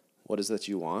 what is that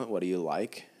you want? What do you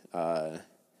like?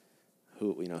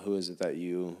 Who is it that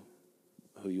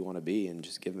who you want to be, and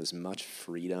just give him as much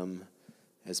freedom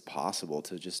as possible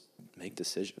to just make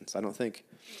decisions. I don't think,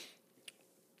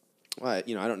 I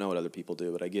don't know what other people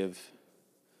do, but I give,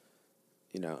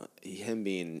 him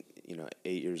being,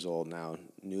 8 years old now,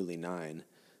 newly 9,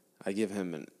 I give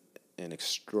him an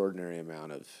extraordinary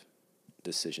amount of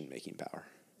decision-making power.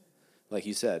 Like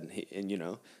you said,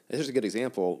 there's a good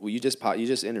example. Well, you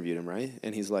just interviewed him, right?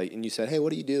 And he's like, and you said, hey, what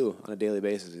do you do on a daily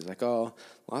basis? He's like, oh,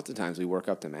 lots of times we work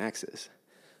up to maxes.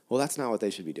 Well, that's not what they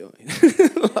should be doing.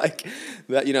 Like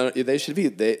that, they should be,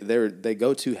 they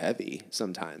go too heavy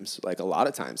sometimes. Like a lot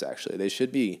of times, actually, they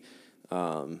should be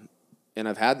And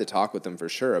I've had the talk with him for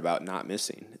sure about not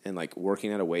missing and like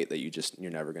working at a weight that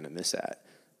you're never going to miss at.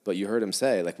 But you heard him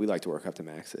say, like, we like to work up to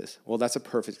maxes. Well, that's a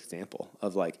perfect example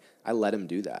of like, I let him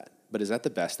do that. But is that the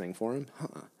best thing for him?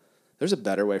 There's a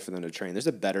better way for them to train. There's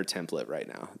a better template right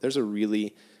now. There's a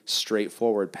really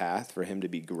straightforward path for him to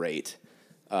be great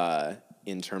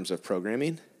in terms of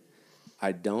programming.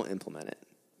 I don't implement it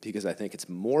because I think it's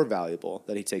more valuable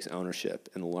that he takes ownership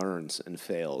and learns and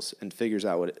fails and figures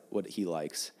out what he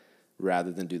likes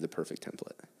rather than do the perfect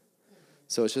template.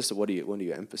 So it's just what are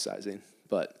you emphasizing?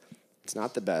 But it's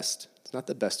not the best. It's not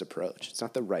the best approach. It's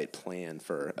not the right plan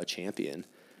for a champion,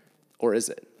 or is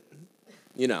it?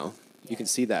 You know, you can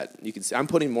see that. I'm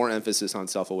putting more emphasis on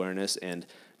self-awareness and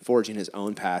forging his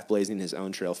own path, blazing his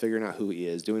own trail, figuring out who he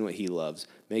is, doing what he loves,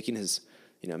 making his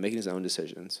own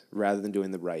decisions, rather than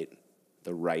doing the right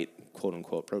quote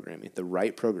unquote programming. The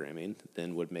right programming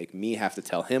then would make me have to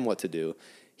tell him what to do.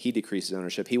 He decreases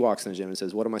ownership. He walks in the gym and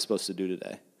says, "What am I supposed to do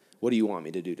today? What do you want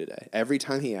me to do today?" Every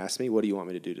time he asks me, "What do you want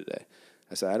me to do today?"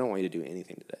 I said, "I don't want you to do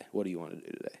anything today. What do you want to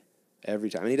do today?" Every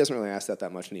time. And he doesn't really ask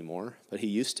that much anymore, but he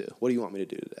used to. "What do you want me to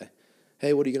do today?"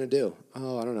 "Hey, what are you going to do?"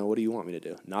 "Oh, I don't know. What do you want me to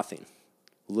do?" Nothing.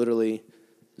 Literally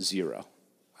zero.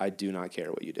 I do not care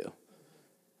what you do.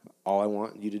 All I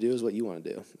want you to do is what you want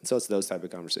to do. And so it's those type of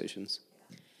conversations.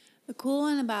 The cool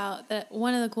one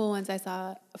one of the cool ones I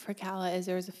saw for Kala is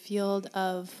there was a field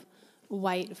of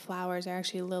white flowers. They're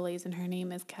actually lilies, and her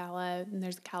name is Kala, and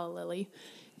there's a Kala lily.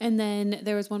 And then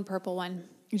there was one purple one,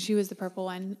 and she was the purple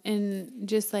one. And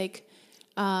just like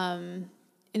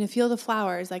in a field of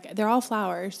flowers, like they're all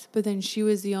flowers, but then she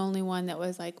was the only one that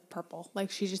was like purple.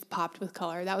 Like she just popped with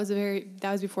color. That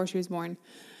was before she was born.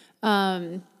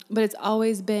 But it's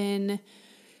always been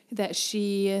that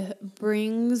she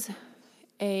brings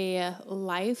a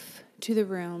life to the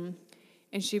room,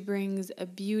 and she brings a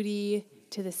beauty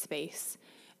to the space,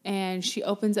 and she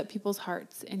opens up people's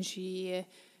hearts, and she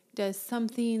does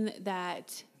something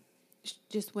that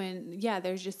just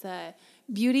there's just a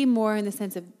beauty more in the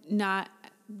sense of not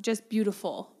just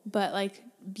beautiful, but like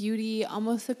beauty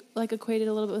almost like equated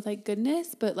a little bit with like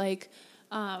goodness, but like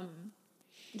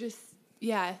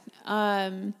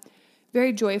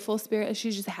very joyful spirit.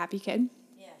 She's just a happy kid.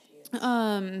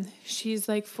 She's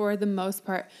like, for the most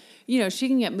part, she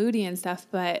can get moody and stuff,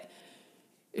 but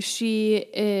she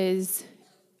is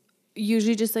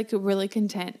usually just like really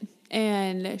content,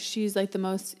 and she's like the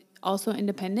most also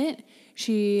independent.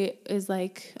 She is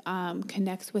like,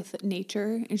 connects with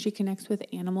nature, and she connects with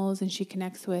animals, and she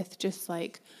connects with just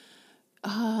like,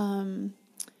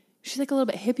 she's like a little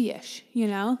bit hippie-ish,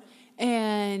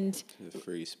 and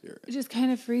free spirit. Just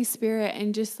kind of free spirit,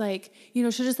 and just like,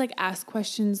 she'll just like ask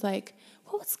questions like,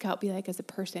 what would Scout be like as a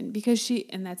person?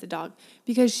 And that's a dog,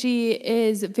 because she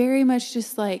is very much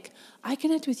just like, I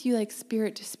connect with you like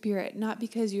spirit to spirit, not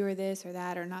because you're this or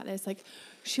that or not this. Like,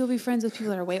 she'll be friends with people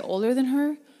that are way older than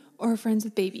her, or friends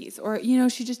with babies, or,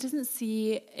 she just doesn't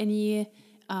see any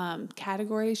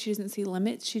categories. She doesn't see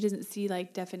limits. She doesn't see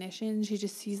like definitions. She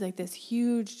just sees like this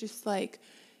huge, just like,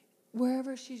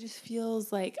 wherever she just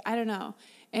feels like, I don't know.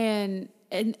 And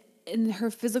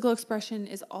her physical expression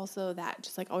is also that,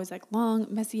 just like always like long,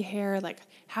 messy hair, like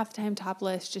half the time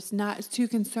topless, just not too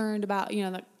concerned about,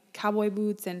 the cowboy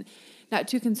boots, and not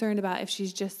too concerned about if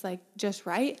she's just like, just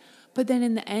right. But then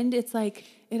in the end, it's like,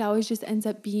 it always just ends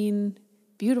up being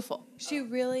beautiful. She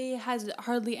really has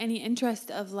hardly any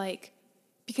interest of like,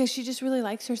 because she just really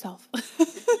likes herself. That's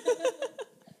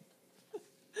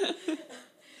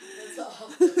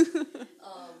awesome.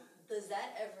 Does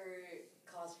that ever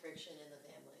cause friction in the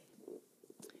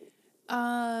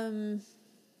family?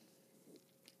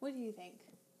 What do you think?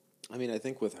 I mean, I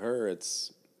think with her,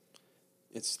 it's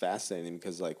fascinating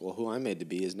because, like, well, who I'm made to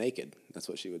be is naked. That's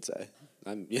what she would say.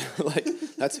 Like,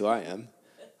 that's who I am.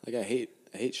 Like, I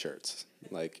hate shirts.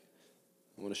 Like,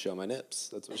 I want to show my nips.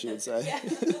 That's what she would say.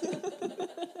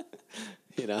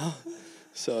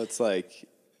 So it's like,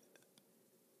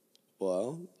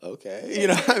 well, okay.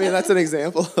 I mean, that's an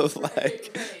example of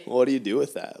like, what do you do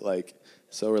with that? Like,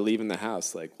 so we're leaving the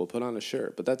house. Like, we'll put on a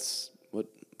shirt, but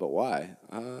why?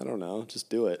 I don't know. Just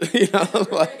do it.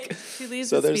 Like, she leaves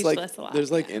so there's speechless a lot.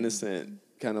 There's like innocent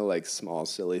kind of like small,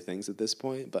 silly things at this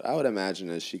point. But I would imagine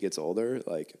as she gets older,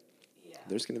 like,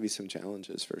 there's going to be some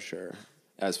challenges for sure.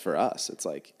 As for us, it's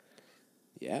like,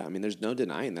 I mean, there's no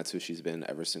denying that's who she's been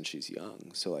ever since she's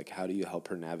young. So like, how do you help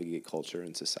her navigate culture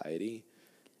and society?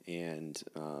 And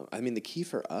I mean, the key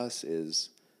for us is,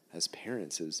 as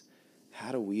parents, is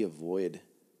how do we avoid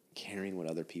caring what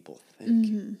other people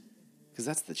think? Because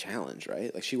that's the challenge,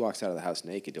 right? Like, she walks out of the house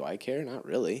naked. Do I care? Not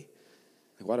really.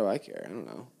 Like, why do I care? I don't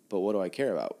know. But what do I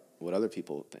care about? What other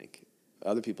people think?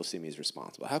 other people see me as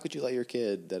responsible. How could you let your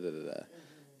kid da-da-da-da?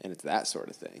 And it's that sort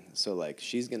of thing. So, like,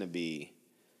 she's going to be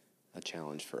a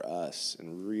challenge for us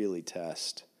and really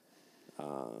test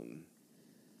how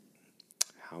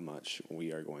much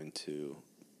we are going to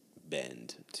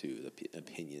bend to the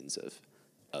opinions of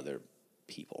other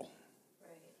people.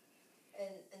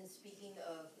 Right. And speaking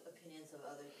of opinions of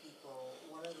other people,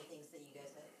 one of the things that you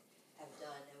guys have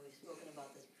done, and we've spoken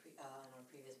about this on our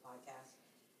previous podcast,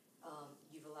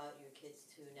 you've allowed your kids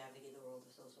to navigate the world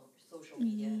of social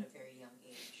media at a very young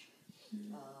age.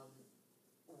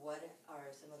 What are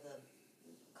some of the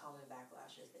common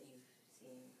backlashes that you've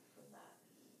seen from that,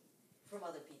 from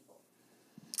other people?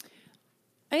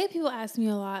 I get people ask me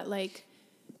a lot, like,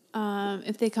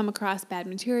 if they come across bad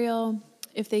material,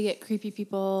 if they get creepy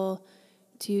people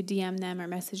to DM them or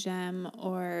message them,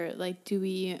 or like, do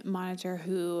we monitor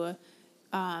who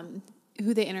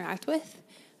they interact with?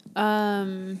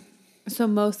 So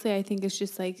mostly I think it's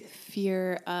just like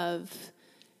fear of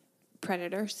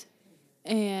predators,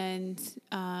 and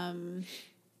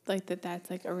like that's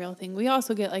like a real thing. We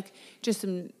also get like just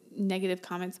some negative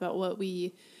comments about what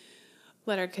we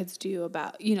let our kids do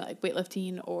about, like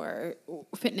weightlifting or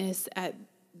fitness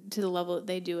to the level that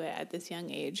they do it at this young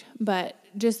age. But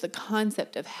just the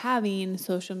concept of having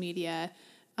social media,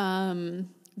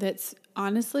 that's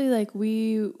honestly like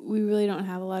we really don't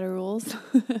have a lot of rules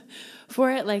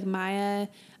for it. Like Maya,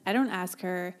 I don't ask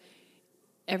her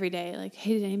every day, like,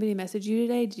 hey, did anybody message you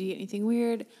today? Did you get anything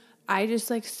weird? I just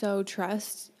like so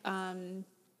trust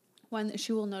one, that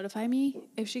she will notify me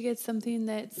if she gets something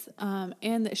that's,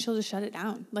 and that she'll just shut it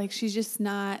down. Like, she's just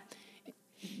not,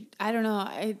 I don't know,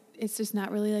 it's just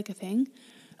not really like a thing.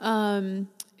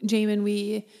 Jamin,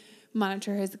 we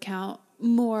monitor his account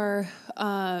more,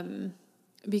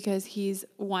 because he's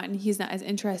not as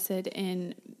interested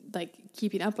in like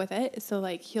keeping up with it. So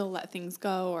like he'll let things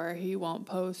go, or he won't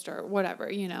post or whatever,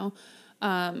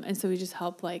 and so we just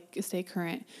help like stay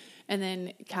current. And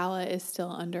then Kala is still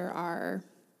under our,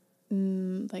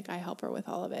 like I help her with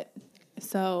all of it.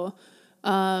 So,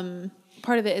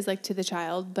 part of it is like to the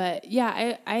child, but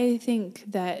yeah, I think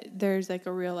that there's like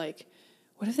a real, like,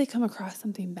 what if they come across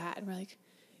something bad? And we're like,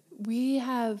 we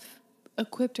have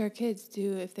equipped our kids to,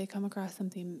 if they come across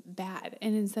something bad,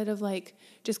 and instead of like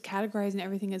just categorizing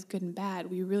everything as good and bad,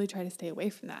 we really try to stay away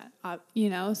from that,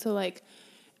 so like,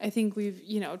 I think we've,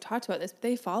 talked about this, but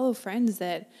they follow friends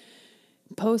that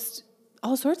post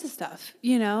all sorts of stuff,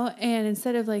 and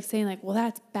instead of like saying like, well,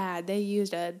 that's bad, they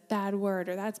used a bad word,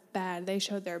 or that's bad, they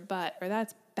showed their butt, or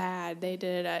that's bad, they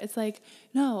did it. It's like,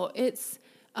 no, it's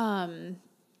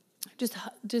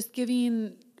just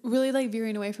giving, really like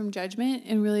veering away from judgment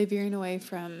and really veering away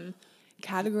from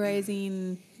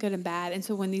categorizing good and bad. And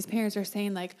so when these parents are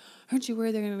saying like, aren't you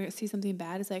worried they're going to see something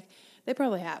bad? It's like, they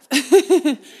probably have.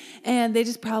 And they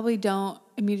just probably don't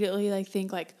immediately like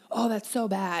think like, oh, that's so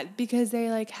bad, because they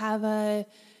like have a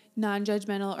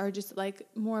non-judgmental or just like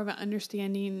more of an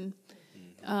understanding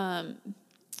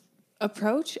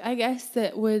approach, I guess,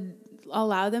 that would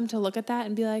allow them to look at that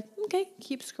and be like, okay,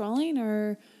 keep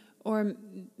scrolling, or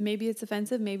maybe it's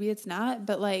offensive, maybe it's not,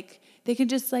 but like they can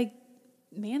just like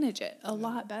manage it a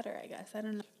lot better, I guess. I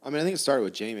don't know. I mean, I think it started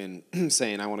with Jamin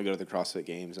saying, I want to go to the CrossFit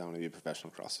Games. I want to be a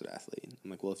professional CrossFit athlete. I'm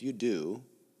like, well, if you do,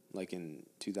 like in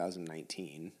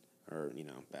 2019, or,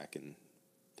 back in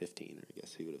 15, or I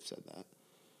guess he would have said that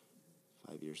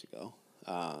 5 years ago,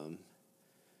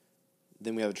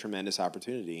 then we have a tremendous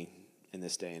opportunity in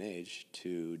this day and age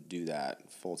to do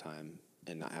that full-time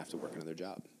and not have to work another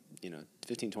job.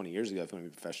 15, 20 years ago, if you want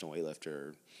to be a professional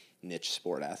weightlifter, niche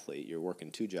sport athlete, you're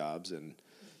working 2 jobs and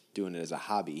doing it as a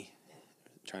hobby,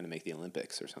 trying to make the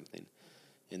Olympics or something.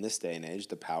 In this day and age,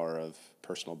 the power of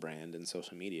personal brand and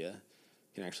social media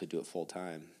can actually do it full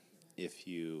time if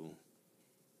you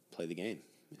play the game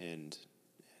and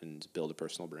build a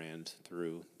personal brand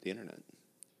through the internet.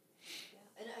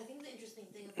 Yeah, and I think the interesting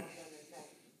thing about them is that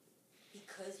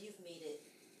because you've made it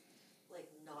like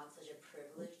not such a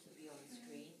privilege to be on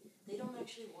screen, they don't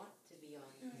actually want to be on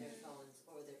their phones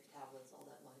or their tablets all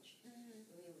that much. I mean,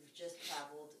 we've just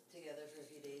traveled together for a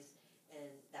few days, and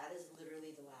that is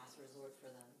literally the last resort for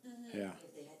them. Yeah.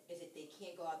 If they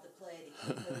can't go out to play, they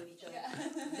can't play with each other,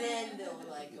 then they'll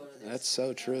like go to their That's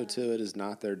so true too. It is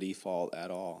not their default at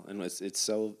all, and it's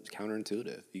so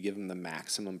counterintuitive. You give them the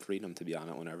maximum freedom to be on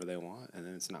it whenever they want, and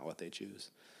then it's not what they choose.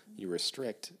 You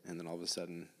restrict, and then all of a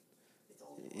sudden,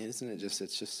 isn't it just?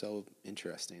 It's just so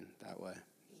interesting that way.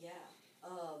 Yeah.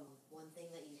 One thing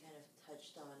that you kind of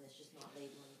touched on is just not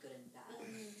labeling good and bad.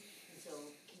 And so,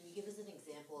 can you give us an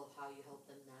example of how you help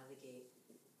them navigate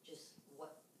just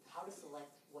how to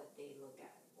select what they look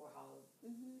at, or how?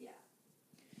 Yeah.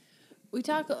 we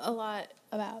talk a lot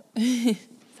about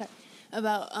sorry,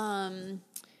 about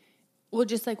well,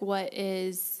 just like what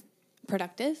is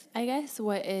productive, I guess.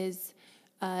 What is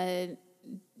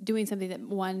doing something that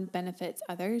one benefits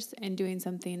others and doing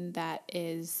something that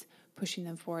is pushing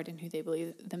them forward in who they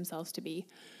believe themselves to be.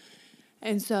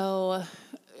 And so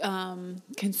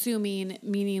consuming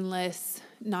meaningless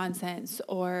nonsense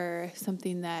or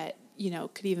something that,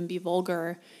 could even be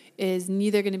vulgar is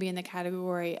neither going to be in the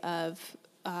category of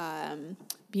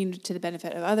being to the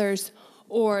benefit of others,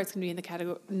 or it's going to be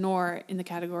in the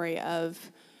category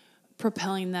of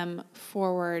propelling them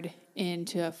forward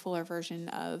into a fuller version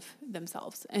of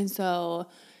themselves. And so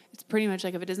it's pretty much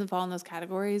like if it doesn't fall in those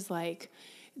categories,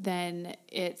 then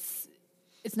it's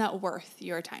not worth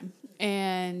your time.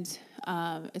 And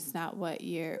it's not what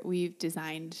we've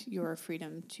designed your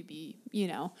freedom to be,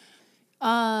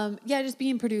 just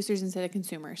being producers instead of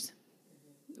consumers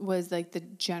was like the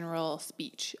general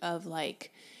speech of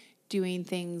doing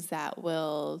things that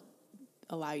will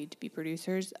allow you to be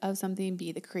producers of something,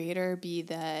 be the creator, be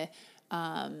the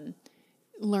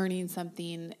learning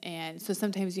something. And so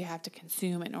sometimes you have to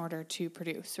consume in order to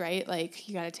produce, right?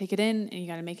 You got to take it in and you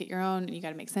got to make it your own and you got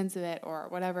to make sense of it or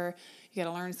whatever. You got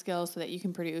to learn skills so that you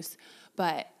can produce,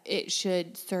 but it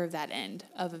should serve that end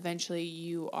of eventually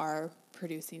you are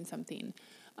producing something.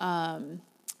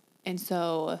 And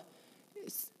so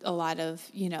a lot of,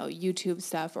 YouTube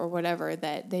stuff or whatever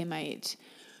that they might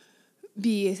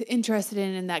be interested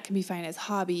in and that can be fine as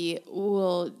hobby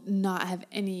will not have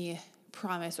any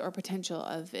promise or potential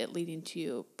of it leading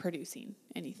to producing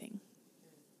anything.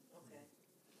 Okay,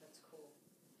 that's cool.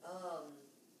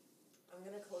 I'm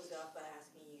going to close it off by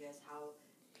asking you guys how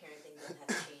parenting then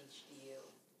has changed you.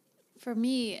 For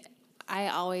me, I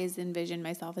always envisioned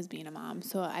myself as being a mom,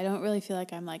 so I don't really feel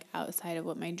like I'm outside of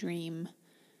what my dream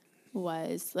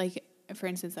was. For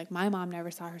instance, my mom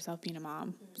never saw herself being a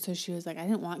mom. So she was I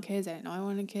didn't want kids. I didn't know I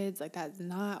wanted kids. That's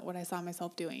not what I saw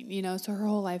myself doing, So her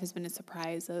whole life has been a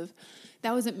surprise of,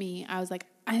 that wasn't me. I was I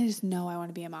just know I want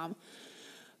to be a mom.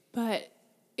 But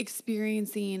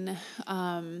experiencing,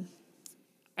 I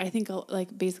think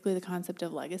basically the concept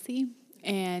of legacy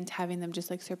and having them just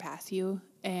surpass you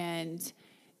and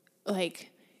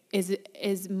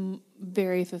is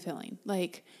very fulfilling.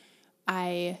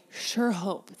 I sure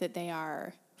hope that they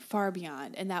are far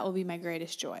beyond, and that will be my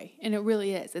greatest joy. And it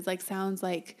really is. It's sounds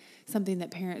like something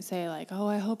that parents say, oh,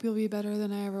 I hope you'll be better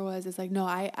than I ever was. It's no,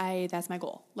 I that's my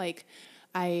goal. That's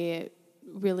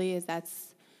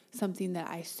something that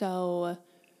I so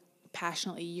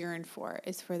passionately yearn for,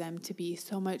 is for them to be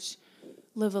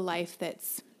live a life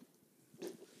that's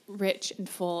rich and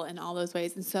full in all those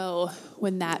ways. And so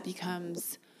when that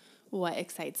becomes what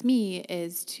excites me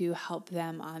is to help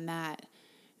them on that,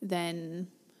 then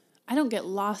I don't get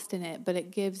lost in it, but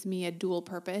it gives me a dual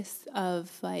purpose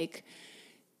of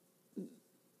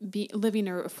living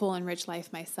a full and rich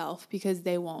life myself, because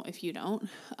they won't if you don't.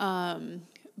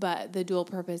 But the dual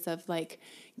purpose of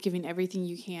giving everything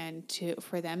you can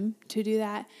for them to do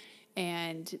that,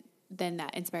 and then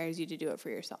that inspires you to do it for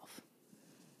yourself.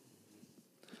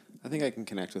 I think I can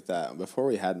connect with that. Before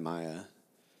we had Maya,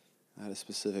 I had a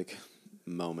specific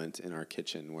moment in our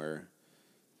kitchen where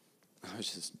I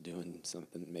was just doing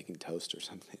something, making toast or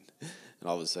something, and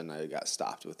all of a sudden I got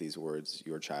stopped with these words: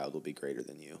 "Your child will be greater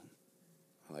than you."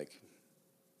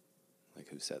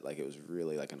 Who said? It was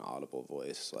really an audible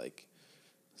voice.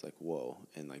 It's whoa.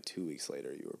 And 2 weeks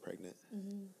later, you were pregnant.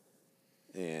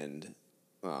 Mm-hmm. And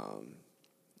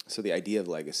so the idea of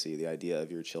legacy, the idea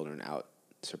of your children out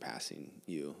surpassing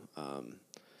you,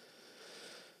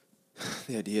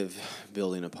 the idea of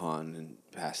building upon and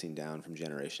passing down from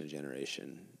generation to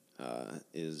generation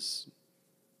is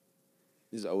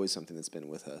always something that's been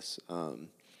with us.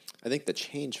 I think the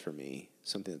change for me,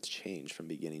 something that's changed from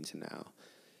beginning to now,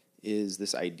 is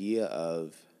this idea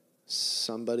of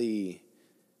somebody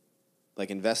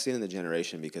investing in the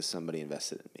generation because somebody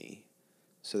invested in me.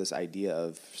 So this idea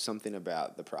of something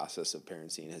about the process of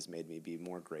parenting has made me be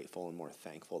more grateful and more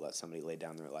thankful that somebody laid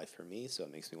down their life for me, so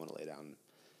it makes me want to lay down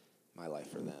my life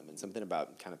for them. And something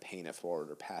about kind of paying it forward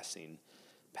or passing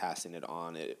it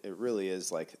on, it really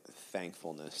is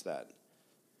thankfulness that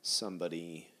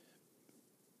somebody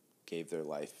gave their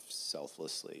life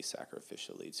selflessly,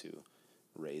 sacrificially to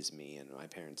raise me, and my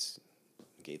parents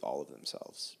gave all of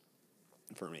themselves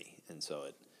for me. And so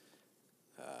it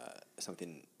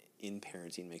something in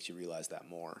parenting makes you realize that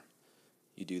more.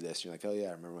 You do this, you're oh yeah,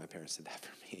 I remember my parents did that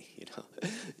for me. You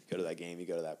go to that game, you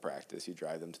go to that practice, you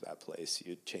drive them to that place,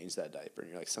 you change that diaper,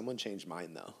 and you're someone changed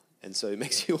mine though. And so it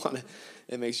makes you want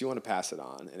to pass it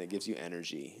on, and it gives you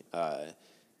energy.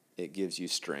 It gives you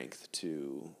strength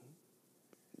to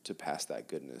to pass that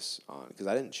goodness on, because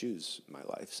I didn't choose my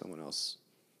life. Someone else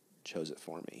chose it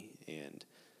for me, and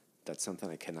that's something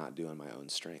I cannot do on my own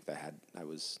strength. I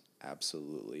was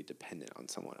absolutely dependent on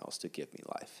someone else to give me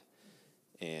life,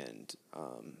 and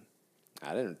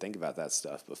I didn't think about that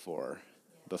stuff before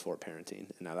parenting,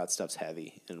 and now that stuff's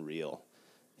heavy and real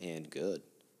and good,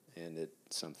 and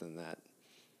it's something that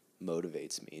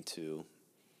motivates me to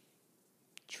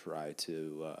try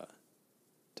to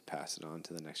pass it on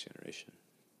to the next generation.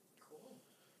 Cool.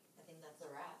 I think that's a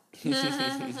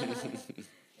wrap.